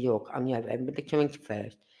to New York on November the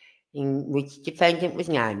 21st, in which defendant was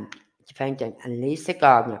named defendant, and Lisa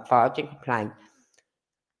Gardner filed a complaint.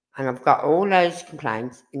 And I've got all those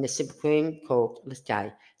complaints in the Supreme Court of the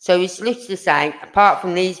state. So it's literally saying, apart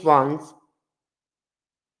from these ones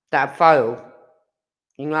that have filed,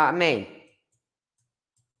 you know what I mean?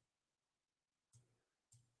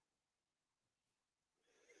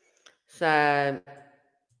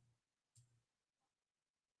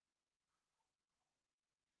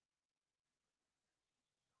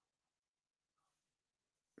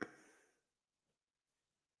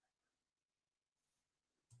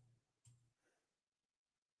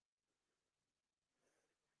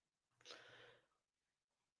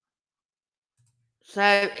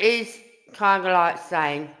 So it's kind of like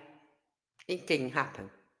saying it didn't happen.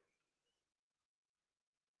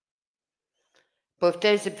 But if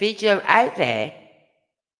there's a video out there,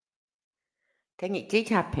 then it did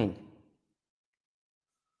happen.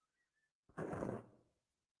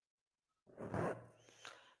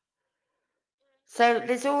 So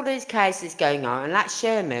there's all these cases going on, and that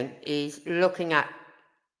Sherman is looking at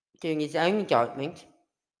doing his own indictment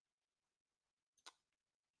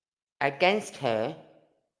against her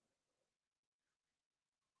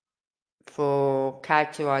for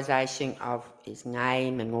characterisation of his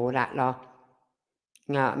name and all that lot.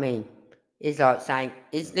 You know what I mean? He's like saying,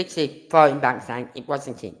 he's literally fighting back saying it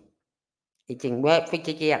wasn't him. He didn't work for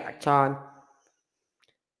Diddy at that time.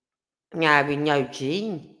 Now we know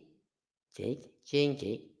Gene did.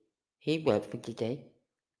 He worked for Diddy.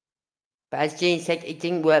 But as Gene said, it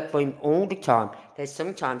didn't work for him all the time. There's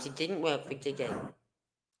sometimes he didn't work for Diddy.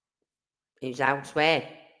 He was elsewhere.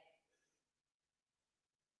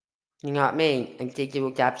 You know what I mean? And Diddy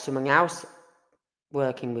would have someone else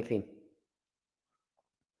working with him.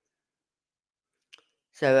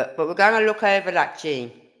 So, but we're going to look over that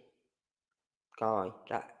Gene guy,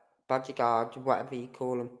 that bodyguard, whatever you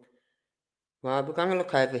call him. Right, we're going to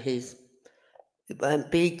look over his. It won't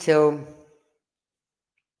be till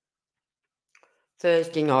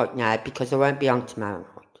Thursday night now, because I won't be on tomorrow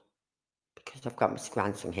night, because I've got my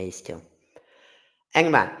grandson here still.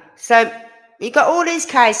 Anyway, so you got all these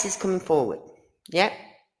cases coming forward, yeah?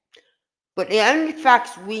 But the only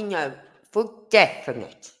facts we know for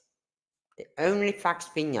definite, the only facts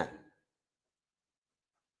we know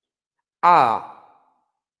are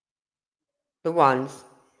the ones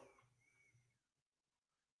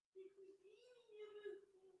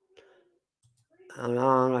hang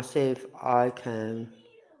on, I'll see if I can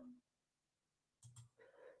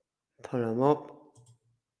pull them up.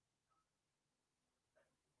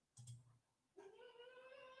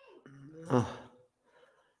 Oh.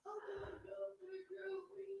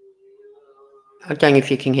 I don't know if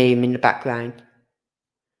you can hear him in the background.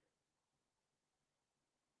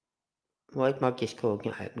 Why is my Discord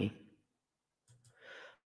not opening?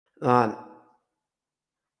 Right.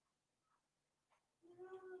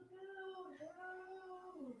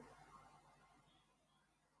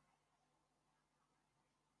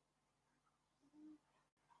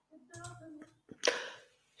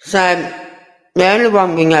 So, the only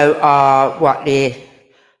one we know are what the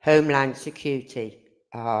Homeland Security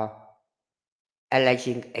are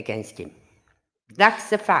alleging against him. That's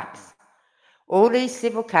the facts. All these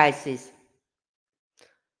civil cases,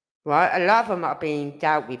 right, a lot of them are being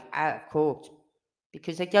dealt with out of court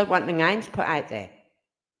because they don't want the names put out there.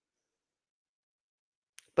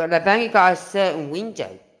 But they've only got a certain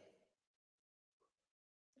window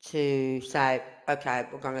to say, okay,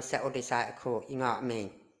 we're going to settle this out of court, you know what I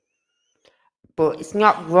mean? But it's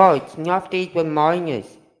not right, not if these were minors.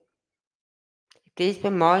 If these were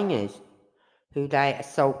minors who they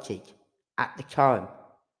assaulted at the time,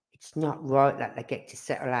 it's not right that they get to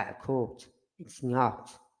settle out of court. It's not.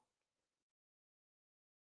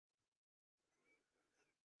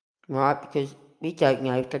 Right, because we don't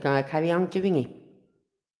know if they're going to carry on doing it.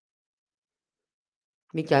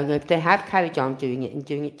 We don't know if they have carried on doing it and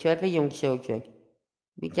doing it to other young children.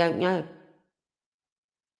 We don't know.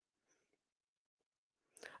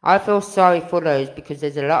 I feel sorry for those because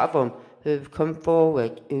there's a lot of them who have come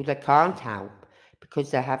forward who they can't help because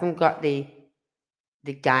they haven't got the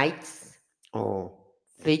dates or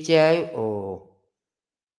video or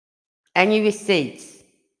any receipts,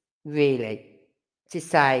 really, to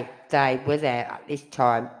say they were there at this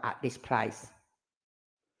time, at this place.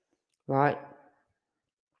 Right?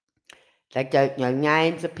 They don't know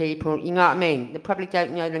names of people, you know what I mean? They probably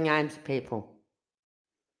don't know the names of people.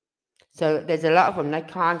 So there's a lot of them they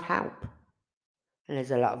can't help. And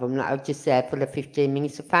there's a lot of them that are just there for the 15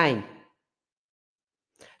 minutes of fame.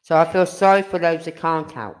 So I feel sorry for those that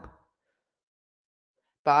can't help.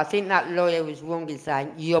 But I think that lawyer was wrong in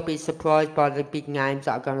saying you'll be surprised by the big names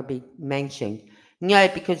that are going to be mentioned. No,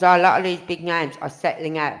 because a lot of these big names are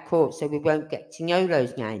settling out of court, so we won't get to know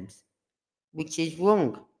those names, which is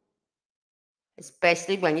wrong.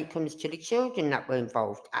 Especially when it comes to the children that were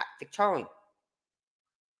involved at the time.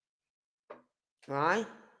 Right?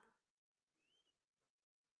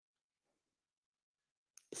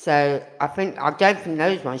 So I don't think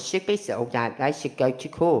those ones should be settled out. They should go to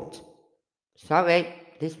court. Sorry,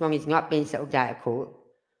 this one is not being settled out of court.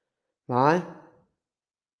 Right?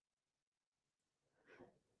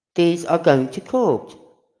 These are going to court.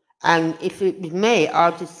 And if it was me,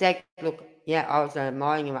 I'd just say, look, yeah, I was a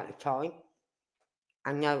minor at the time.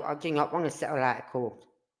 And no, I do not want to settle out of court.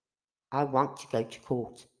 I want to go to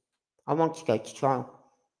court. I want to go to trial.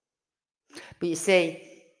 But you see,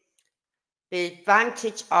 the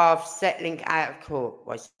advantage of settling out of court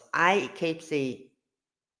was, A, it keeps the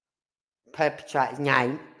perpetrator's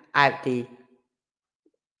name out the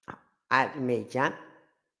media,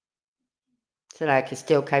 so they can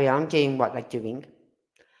still carry on doing what they're doing.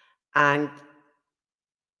 And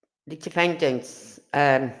the defendants,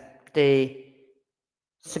 the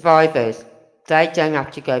survivors, they don't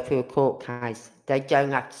have to go through a court case. They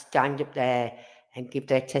don't have to stand up there and give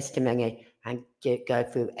their testimony and go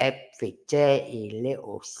through every dirty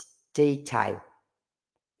little detail.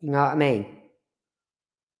 You know what I mean?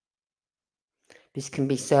 This can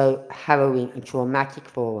be so harrowing and traumatic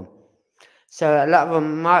for them. So a lot of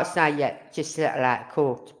them might say, yeah, just settle out of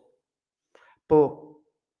court. But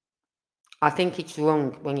I think it's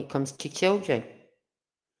wrong when it comes to children.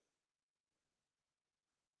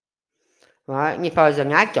 Right? And if I was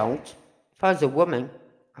an adult, if I was a woman,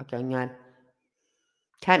 I go, no,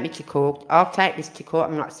 take me to court. I'll take this to court.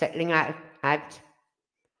 I'm not settling out. I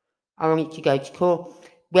want it to go to court.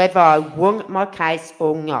 Whether I won my case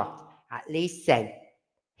or not, at least then,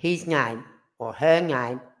 his name or her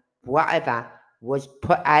name, whatever, was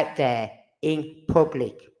put out there in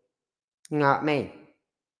public. You know what I mean?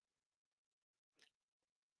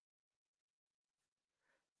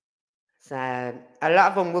 So a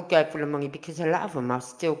lot of them will go for the money because a lot of them are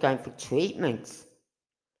still going for treatments.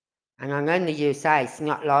 And I know in the USA, it's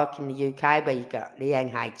not like in the UK where you got the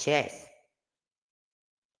NHS,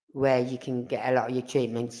 where you can get a lot of your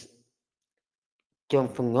treatments done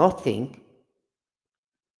for nothing,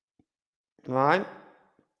 right?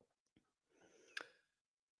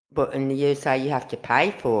 But in the USA, you have to pay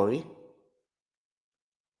for it.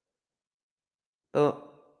 But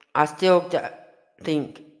I still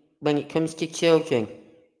think when it comes to children,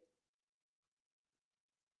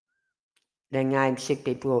 their names should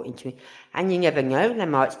be brought into it. And you never know, they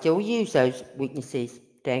might still use those witnesses,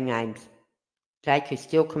 their names. They could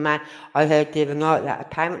still come out. I heard the other night that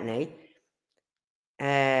apparently,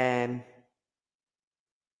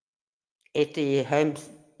 if the Home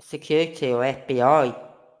Security or FBI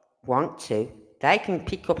want to, they can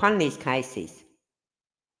pick up on these cases,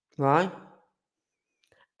 right?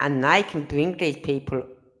 And they can bring these people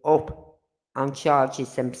up on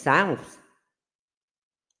charges themselves.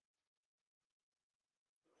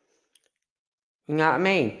 You know what I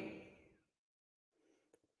mean?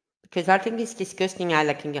 Because I think it's disgusting how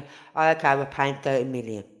they can go, oh, okay, we're paying 30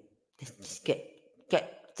 million. Let's just get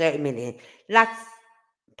 30 million. That's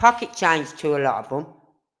pocket change to a lot of them.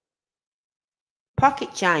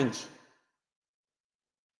 Pocket change.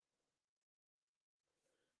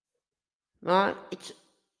 Right?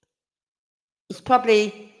 It's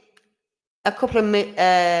probably a couple of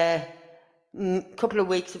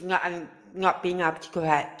weeks of not being able to go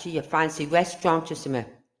out to your fancy restaurant or something.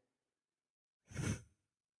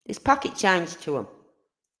 There's pocket change to them.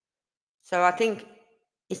 So I think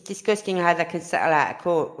it's disgusting how they can settle out of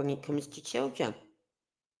court when it comes to children.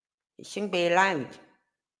 It shouldn't be allowed.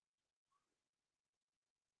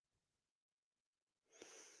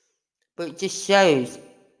 But it just shows,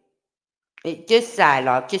 it does say,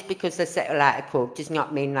 like, just because they settle out of court does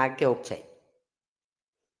not mean they're guilty.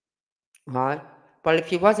 Right? Well,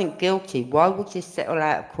 if you wasn't guilty, why would you settle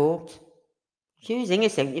out of court? If you was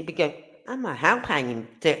innocent, you'd be going, I'm not paying him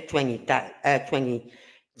 20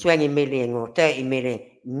 million or 30 million.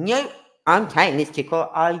 No, I'm taking this to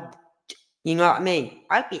court. You know what I mean?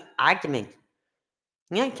 I'd be adamant.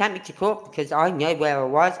 You don't take me to court because I know where I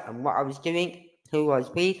was and what I was doing, who I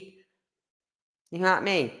was with. You know what I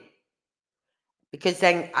mean? Because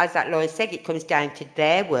then, as that lawyer said, it comes down to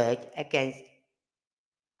their word against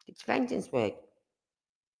the defendant's word.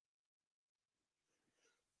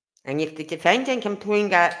 And if the defendant can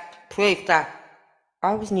bring out proof that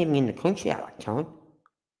I wasn't even in the country at that time,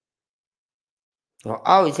 or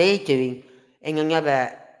I was here doing, in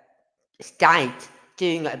another state,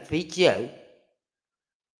 doing a video,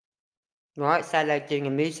 right? So they're doing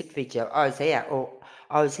a music video, I was here, or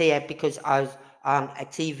I was here because I was on a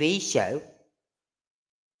TV show,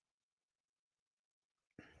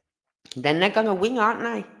 then they're going to win, aren't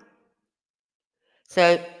they?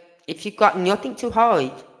 So, if you've got nothing to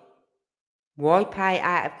hide, why pay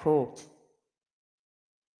out of court?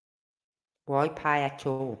 Why pay at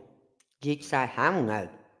all? You'd say, hell no.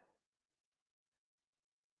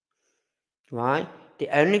 Right? The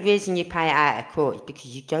only reason you pay out of court is because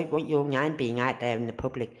you don't want your name being out there in the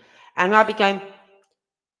public. And I'll be going,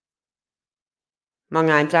 my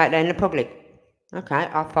name's out there in the public. Okay,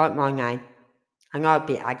 I'll fight my name. And I'll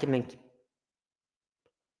be adamant.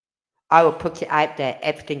 I will put it out there,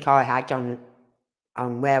 everything I had on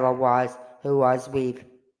where I was, who I was with,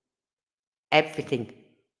 everything.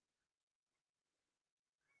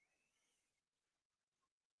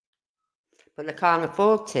 But they can't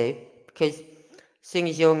afford to, because as soon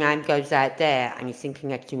as your name goes out there and it's in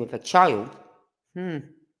connection with a child, if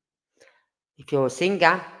you're a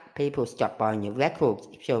singer, people stop buying your records.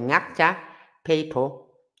 If you're an actor, people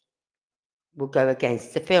will go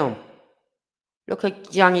against the film. Look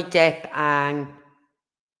at Johnny Depp and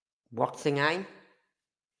what's her name?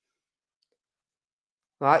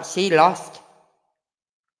 Right, she lost.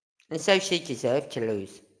 And so she deserved to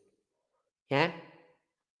lose. Yeah?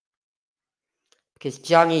 Because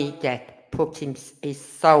Johnny Depp put his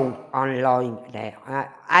soul online there,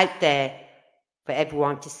 out there for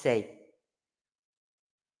everyone to see.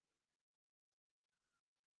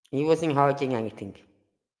 He wasn't hiding anything.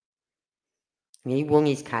 He won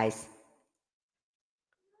his case.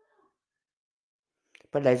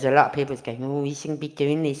 But there's a lot of people going, oh, he shouldn't be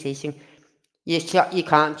doing this, he shouldn't. You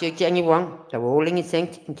can't judge anyone. They're all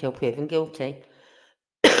innocent until proven guilty.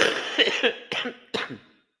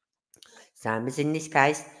 Sam is in this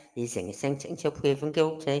case, he's innocent until proven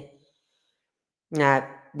guilty. Now,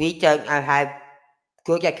 we don't know how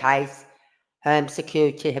good a case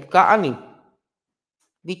security have got on him.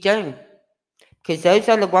 We don't. Because those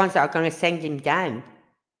are the ones that are going to send him down.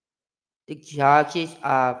 The charges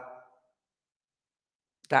are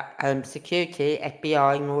that security,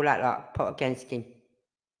 FBI and all that lot put against him.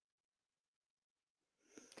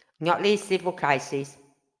 Not these civil cases.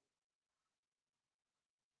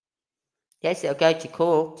 Yes, it'll go to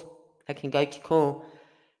court. They can go to court.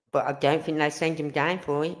 But I don't think they send him down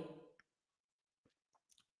for it.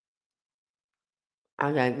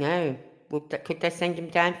 I don't know. Could they send him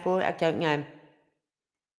down for it? I don't know.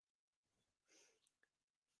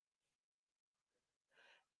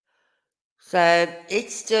 So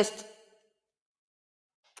it's just,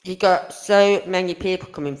 you got so many people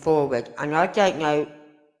coming forward, and I don't know,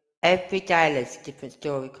 every day there's a different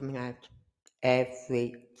story coming out.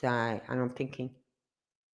 Every day. And I'm thinking,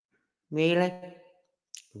 really?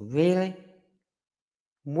 Really?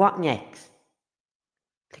 What next?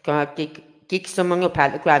 They're going to dig someone up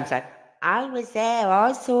out the ground and say, I was there,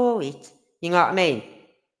 I saw it. You know what I mean?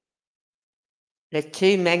 There's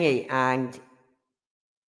too many, and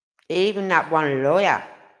even that one lawyer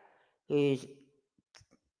who's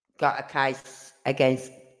got a case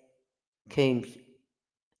against COMBS,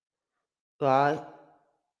 right,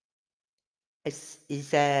 is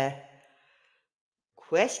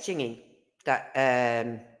questioning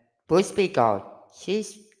that Busby guy.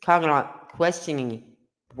 She's kind of like questioning,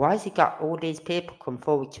 why has he got all these people come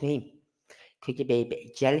forward to him? Could you be a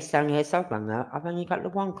bit jealous on her side? Well, no, I've only got the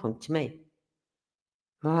one come to me.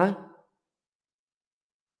 Right?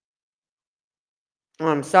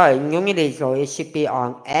 I'm sorry, none of these lawyers should be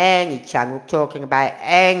on any channel talking about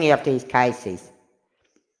any of these cases.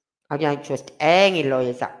 I don't trust any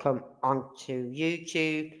lawyers that come onto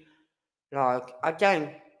YouTube. Like, I don't.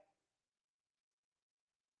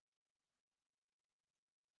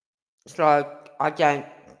 It's like, I don't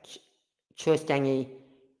trust any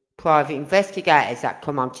private investigators that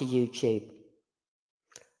come onto YouTube.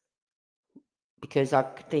 Because I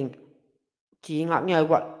think, do you not know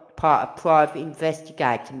what part of private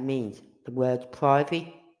investigator means? The word private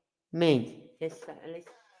means. Yes, Alice?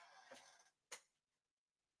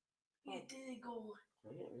 Yeah, did it go?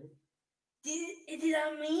 Is it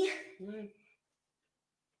on me? No.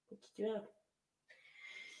 What did you have?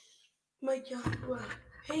 My God, wow.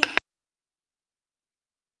 Hey.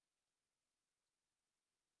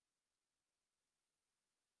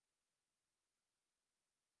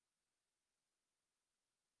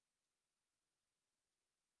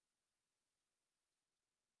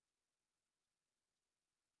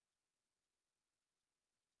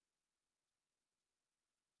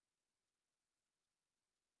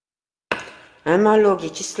 And my lord, he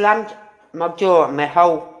just slammed my door and my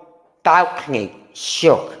whole balcony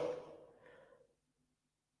shook.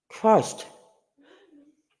 Christ.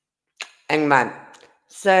 Anyway,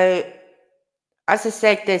 so, as I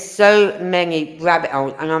said, there's so many rabbit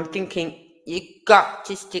holes, and I'm thinking, you got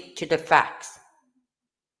to stick to the facts.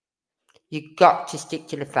 You got to stick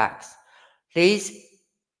to the facts. These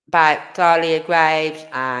about Dahlia Graves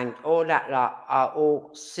and all that lot are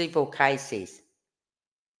all civil cases.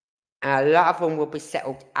 And a lot of them will be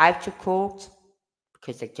settled out of court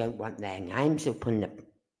because they don't want their names up on the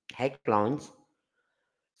headlines.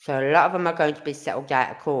 So a lot of them are going to be settled out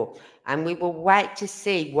of court. And we will wait to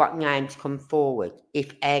see what names come forward,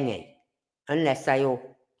 if any, unless they all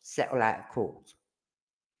settle out of court.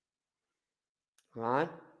 Right?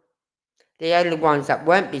 The only ones that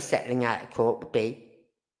won't be settling out of court will be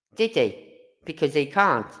DIDDY, because he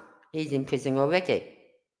can't. He's in prison already.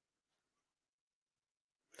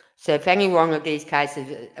 So if any one of these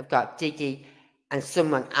cases have got DIDDY and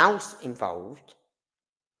someone else involved,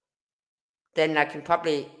 then they can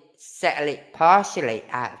probably settle it partially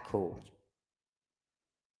out of court.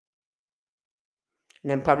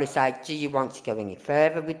 And then probably say, do you want to go any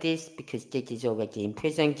further with this? Because DIDDY's already in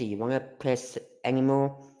prison. Do you want to press any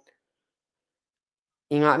more?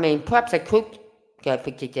 You know what I mean? Perhaps I could go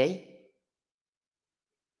for DIDDY.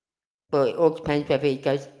 But it all depends whether he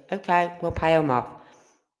goes, okay, we'll pay them off.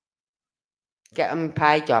 Get them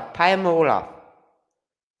paid off. Pay them all off.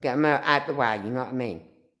 Get them out the way, you know what I mean?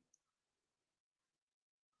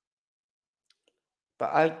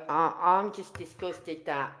 But I'm just disgusted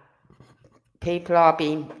that people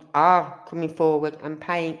are coming forward and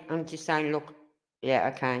paying. I'm just saying, look,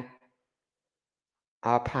 yeah, okay,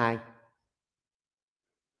 I'll pay.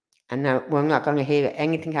 And we're not going to hear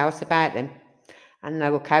anything else about them. And they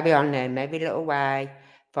will carry on their merry little way,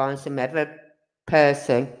 find some other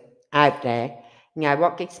person out there. Now,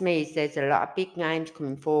 what gets me is there's a lot of big names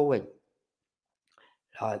coming forward,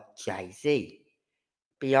 like Jay-Z,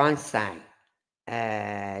 Beyonce,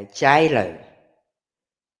 J-Lo,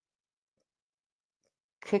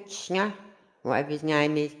 Kushner, whatever his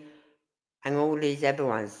name is, and all these other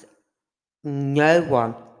ones. No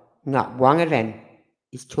one, not one of them,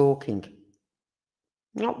 is talking.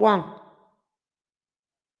 Not one.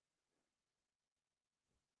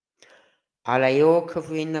 Are they all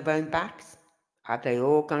covering their own backs? Are they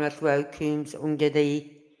all going to throw COMBS under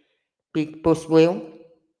the big bus wheel?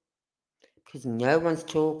 Because no one's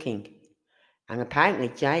talking. And apparently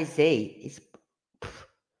Jay-Z is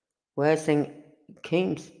worse than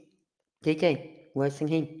COMBS. DIDDY, worse than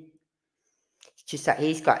him. It's just that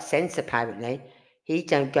he's got sense apparently. He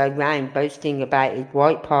don't go round boasting about his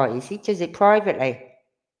white parties. He does it privately.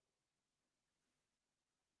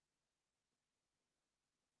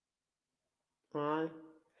 Right.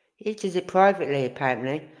 He does it privately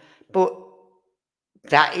apparently. But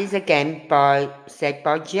that is again said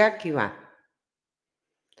by Jaguar.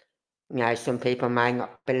 Now some people may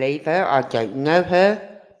not believe her. I don't know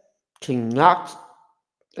her. Do not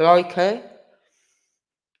like her.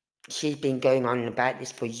 She's been going on about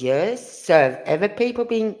this for years. So have other people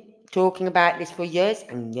been talking about this for years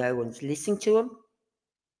and no one's listening to them?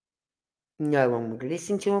 No one would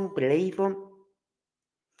listen to them, believe them.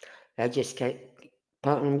 They just keep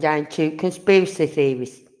putting them down to conspiracy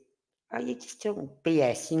theories. Oh, you're just talking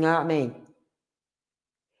BS, you know what I mean?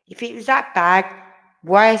 If it was that bad,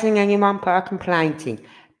 why hasn't anyone put a complaint in?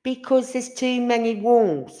 Because there's too many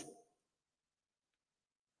walls.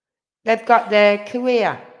 They've got their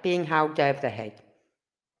career being held over their head.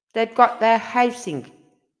 They've got their housing,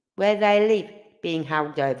 where they live, being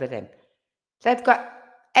held over them. They've got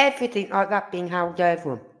everything like that being held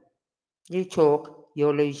over them. You talk,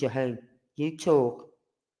 you'll lose your home. You talk,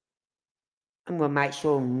 and we'll make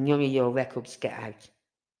sure none of your records get out.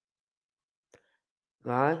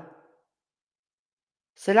 Right?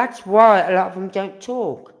 So that's why a lot of them don't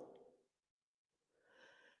talk.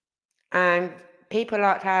 And people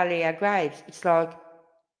like Talia Graves, it's like,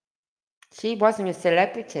 she wasn't a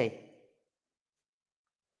celebrity.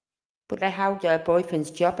 But they held her boyfriend's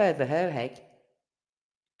job over her head.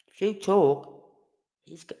 If you talk,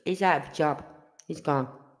 he's out of a job. He's gone.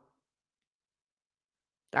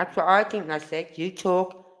 That's what I think they said. You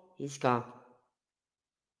talk, he's gone.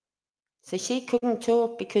 So she couldn't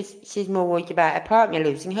talk because she's more worried about her partner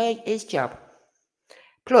losing his job.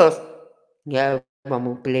 Plus, no one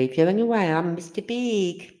will believe you anyway. I'm Mr.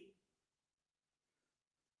 Big.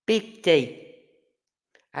 Big D,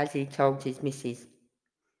 as he told his missus.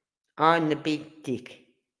 I'm the big dick.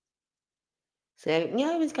 So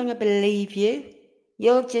no one's going to believe you.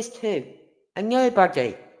 You're just who? A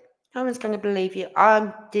nobody. No one's going to believe you.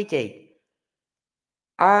 I'm Diddy.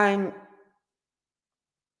 I'm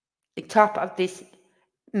the top of this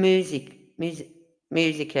music range,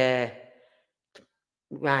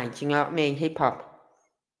 you know what I mean? Hip hop.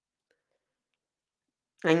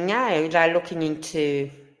 And now they're looking into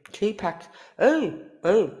Tupac's.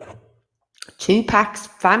 Tupac's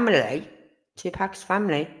family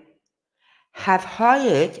have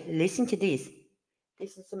hired, listen to this.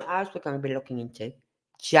 This is something else we're going to be looking into.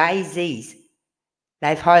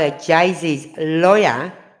 They've hired Jay-Z's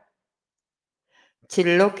lawyer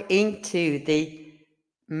to look into the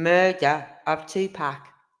murder of Tupac.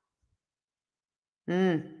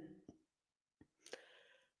 Now,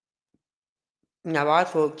 I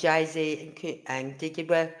thought Jay-Z and Diddy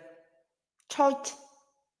were tight.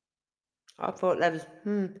 I thought that was,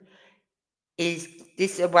 Is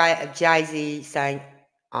this a way of Jay-Z saying,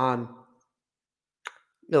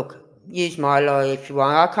 look, use my lawyer if you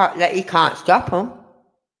want. He can't stop him.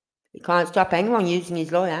 He can't stop anyone using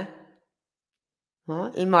his lawyer.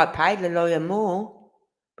 Right? He might pay the lawyer more,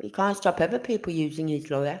 but he can't stop other people using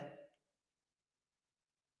his lawyer.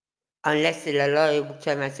 Unless the lawyer will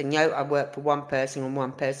turn around and say, no, I work for one person and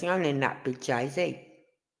one person only, and that'd be Jay-Z.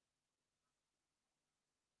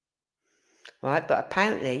 Right, but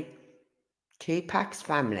apparently, Tupac's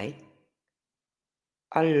family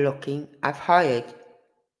have hired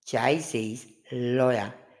Jay-Z's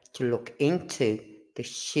lawyer to look into the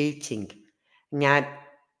shooting. Now,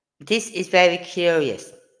 this is very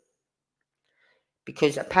curious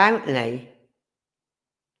because apparently,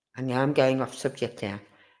 I know I'm going off subject here,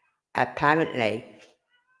 apparently,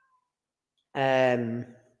 they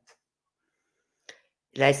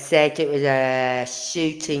said it was a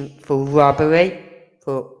shooting for robbery,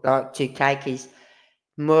 to take his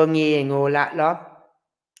money and all that lot.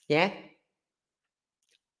 Yeah?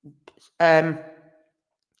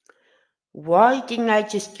 Why didn't they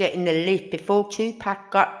just get in the lift before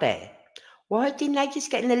Tupac got there? Why didn't they just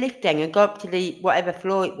get in the lift then and go up to the whatever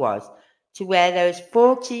floor it was, to where there was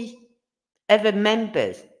 40 other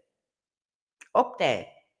members up there,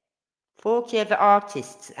 40 other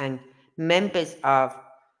artists and members of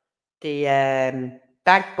the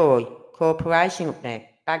Bad Boy Corporation up there,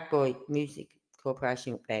 Bad Boy Music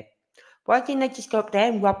corporation up there. Why didn't they just go up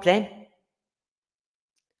there and rob them?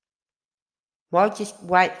 Why just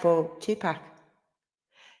wait for Tupac?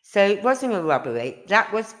 So it wasn't a robbery.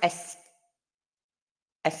 That was a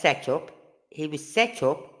setup. He was set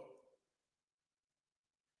up,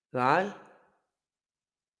 right,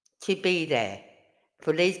 to be there.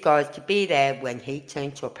 For these guys to be there when he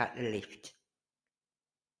turned up at the lift.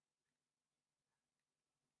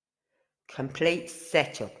 Complete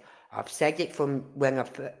setup. I've said it from when I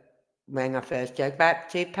first heard about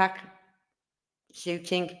Tupac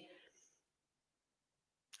shooting.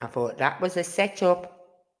 I thought that was a setup.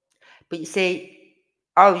 But you see,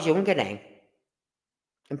 I was younger then.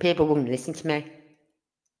 And people wouldn't listen to me.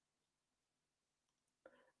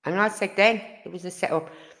 And I said then, it was a setup.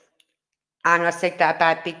 And I said that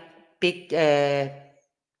about Biggie.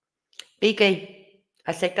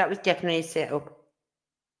 I said that was definitely a setup.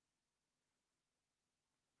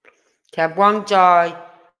 To have one guy,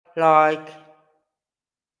 like,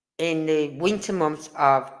 in the winter months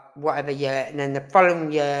of whatever year, and then the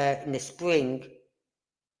following year in the spring,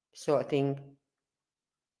 sort of thing,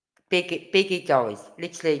 Biggie dies,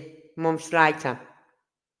 literally months later.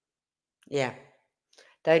 Yeah.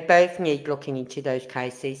 They both need looking into those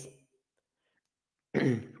cases.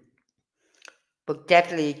 But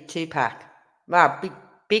definitely Tupac. Well,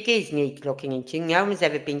 Biggie's needs looking into. No one's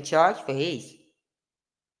ever been charged for his.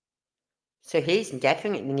 So his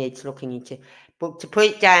definitely needs looking into. But to put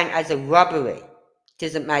it down as a robbery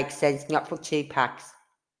doesn't make sense, not for Tupac's.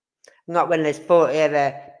 Not when there's 40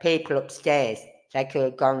 other people upstairs they could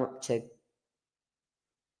have gone up to.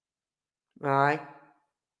 Right?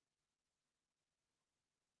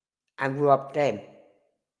 And robbed them.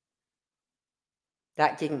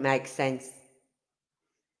 That didn't make sense.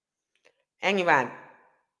 Anyway,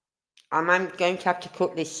 I'm going to have to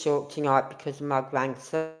cut this short tonight because of my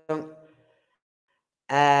grandson.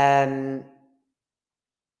 Get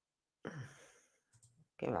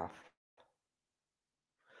off.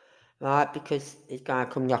 Right, because he's going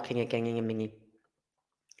to come knocking again in a minute.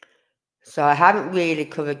 So I haven't really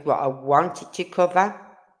covered what I wanted to cover.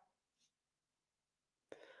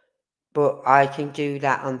 But I can do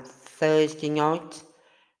that on Thursday night.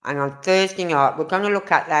 And on Thursday night, we're going to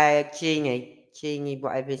look at the Genie,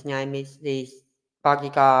 whatever his name is, this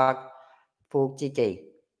bodyguard for DIDDY.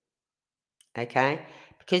 Okay?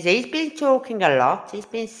 Because he's been talking a lot. He's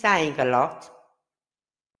been saying a lot.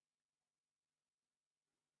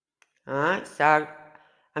 Alright, so,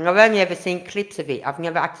 and I've only ever seen clips of it. I've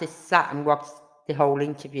never actually sat and watched the whole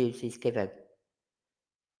interviews he's given.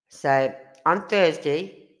 So, on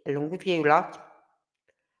Thursday, along with you lot,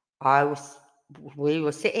 we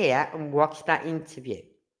will sit here and watch that interview.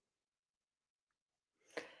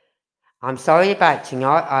 I'm sorry about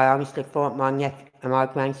tonight. I honestly thought my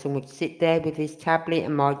grandson would sit there with his tablet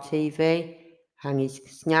and my TV and his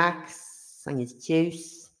snacks and his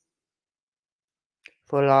juice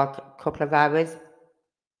for like a couple of hours.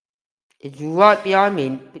 It's right behind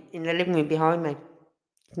me, in the living room behind me.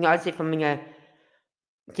 It's not as if I'm in a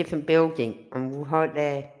different building. I'm right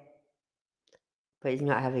there. But he's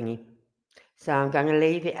not having it. So I'm going to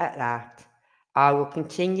leave it at that. I will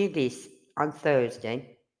continue this on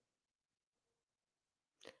Thursday.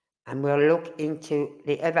 And we'll look into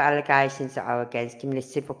the other allegations that are against him, the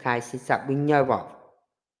civil cases that we know of.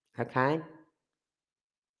 Okay?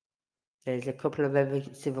 There's a couple of other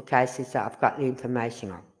civil cases that I've got the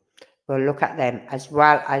information on. We'll look at them as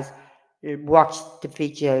well as watch the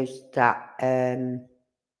videos that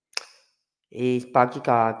his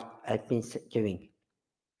bodyguard has been doing.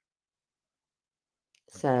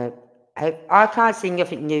 So, I can't see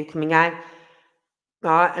nothing new coming out.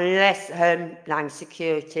 Right, unless Land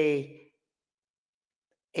Security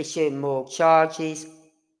issue more charges.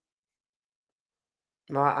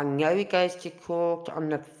 Right, I know he goes to court on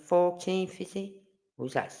the 14th, is he? Or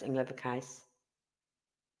is that another case?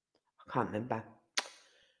 I can't remember.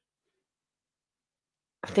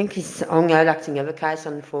 I think it's, oh no, that's another case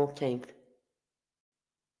on the 14th.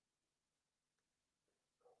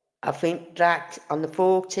 I think that on the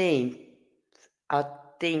 14th, I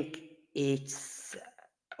think it's,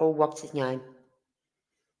 oh, what's his name?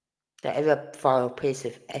 The other file piece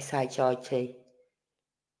of SHIT.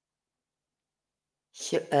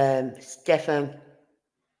 Stephen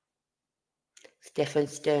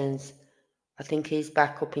Stearns. I think he's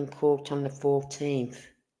back up in court on the 14th.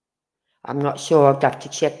 I'm not sure, I'd have to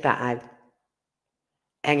check that out.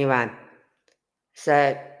 Anyway,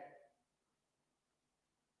 so,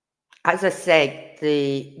 as I said,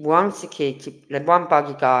 the one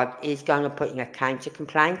bodyguard is going to put in a counter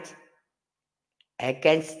complaint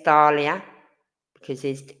against Dahlia because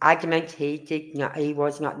he's adamant he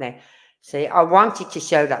was not there. See, I wanted to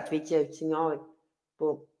show that video tonight,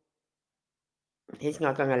 but he's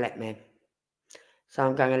not going to let me. So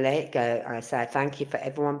I'm going to let it go. I say thank you for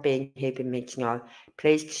everyone being here with me tonight.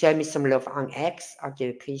 Please show me some love on X. I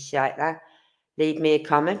do appreciate that. Leave me a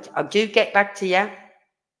comment. I do get back to you.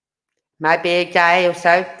 Maybe a day or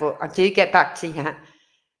so, but I do get back to you.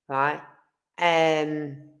 Right?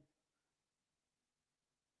 And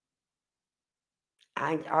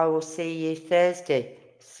I will see you Thursday.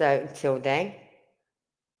 So until then,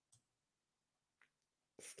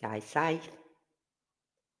 stay safe.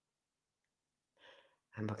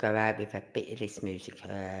 And we'll go out with a bit of this music.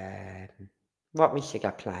 What should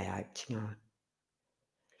I play out tonight?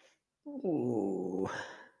 Ooh.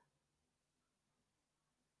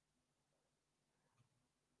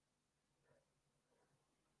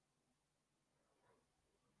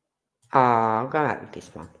 Oh, I'll go out with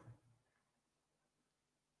this one.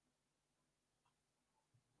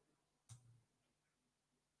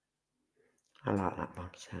 I like that one,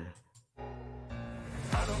 so.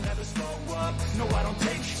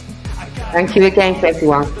 Thank you again for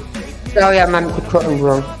everyone. Sorry I'm having to cut and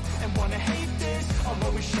run.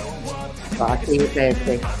 But I'll see you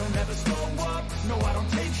Thursday.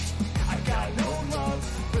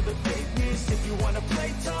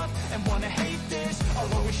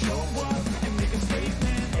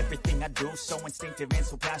 Everything I do so instinctive and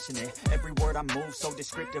so passionate. Every word I move so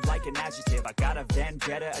descriptive like an adjective. I got a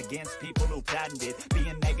vendetta against people who patented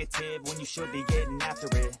being negative when you should be getting after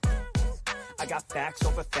it. I got facts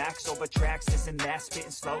over tracks, this and that,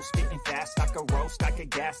 spitting slow, spitting fast. I could roast, I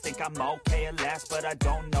could gas, think I'm okay at last, but I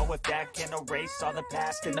don't know if that can erase all the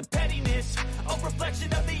past. And the pettiness, a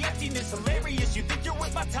reflection of the emptiness, hilarious. You think you're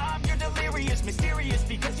worth my time, you're delirious, mysterious,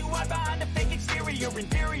 because you hide behind a fake exterior,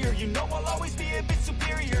 inferior. You know I'll always be a bit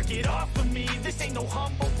superior. Get off of me, this ain't no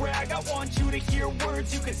humble brag. I want you to hear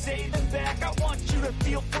words, you can say them back. I want you to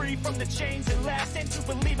feel free from the chains at last, and to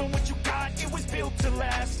believe in what you got, it was built to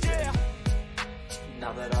last, yeah.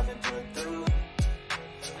 Now that I've been put through,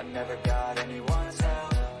 I never got anyone's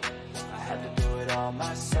help. I had to do it all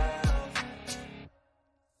myself.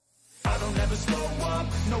 I don't ever slow up,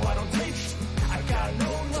 no I don't take sh**. I got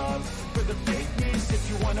no love for the fakeness. If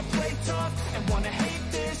you wanna play tough and wanna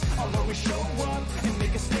hate this, I'll always show up and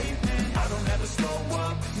make a statement. I don't ever slow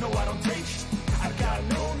up, no I don't take sh**. I got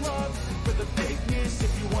no love for the fakeness.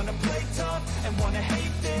 If you wanna play tough and wanna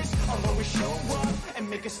hate this, I'll always show up and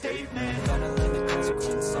make a statement. Gonna limit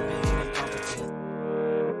consequence, I'm being incompetent.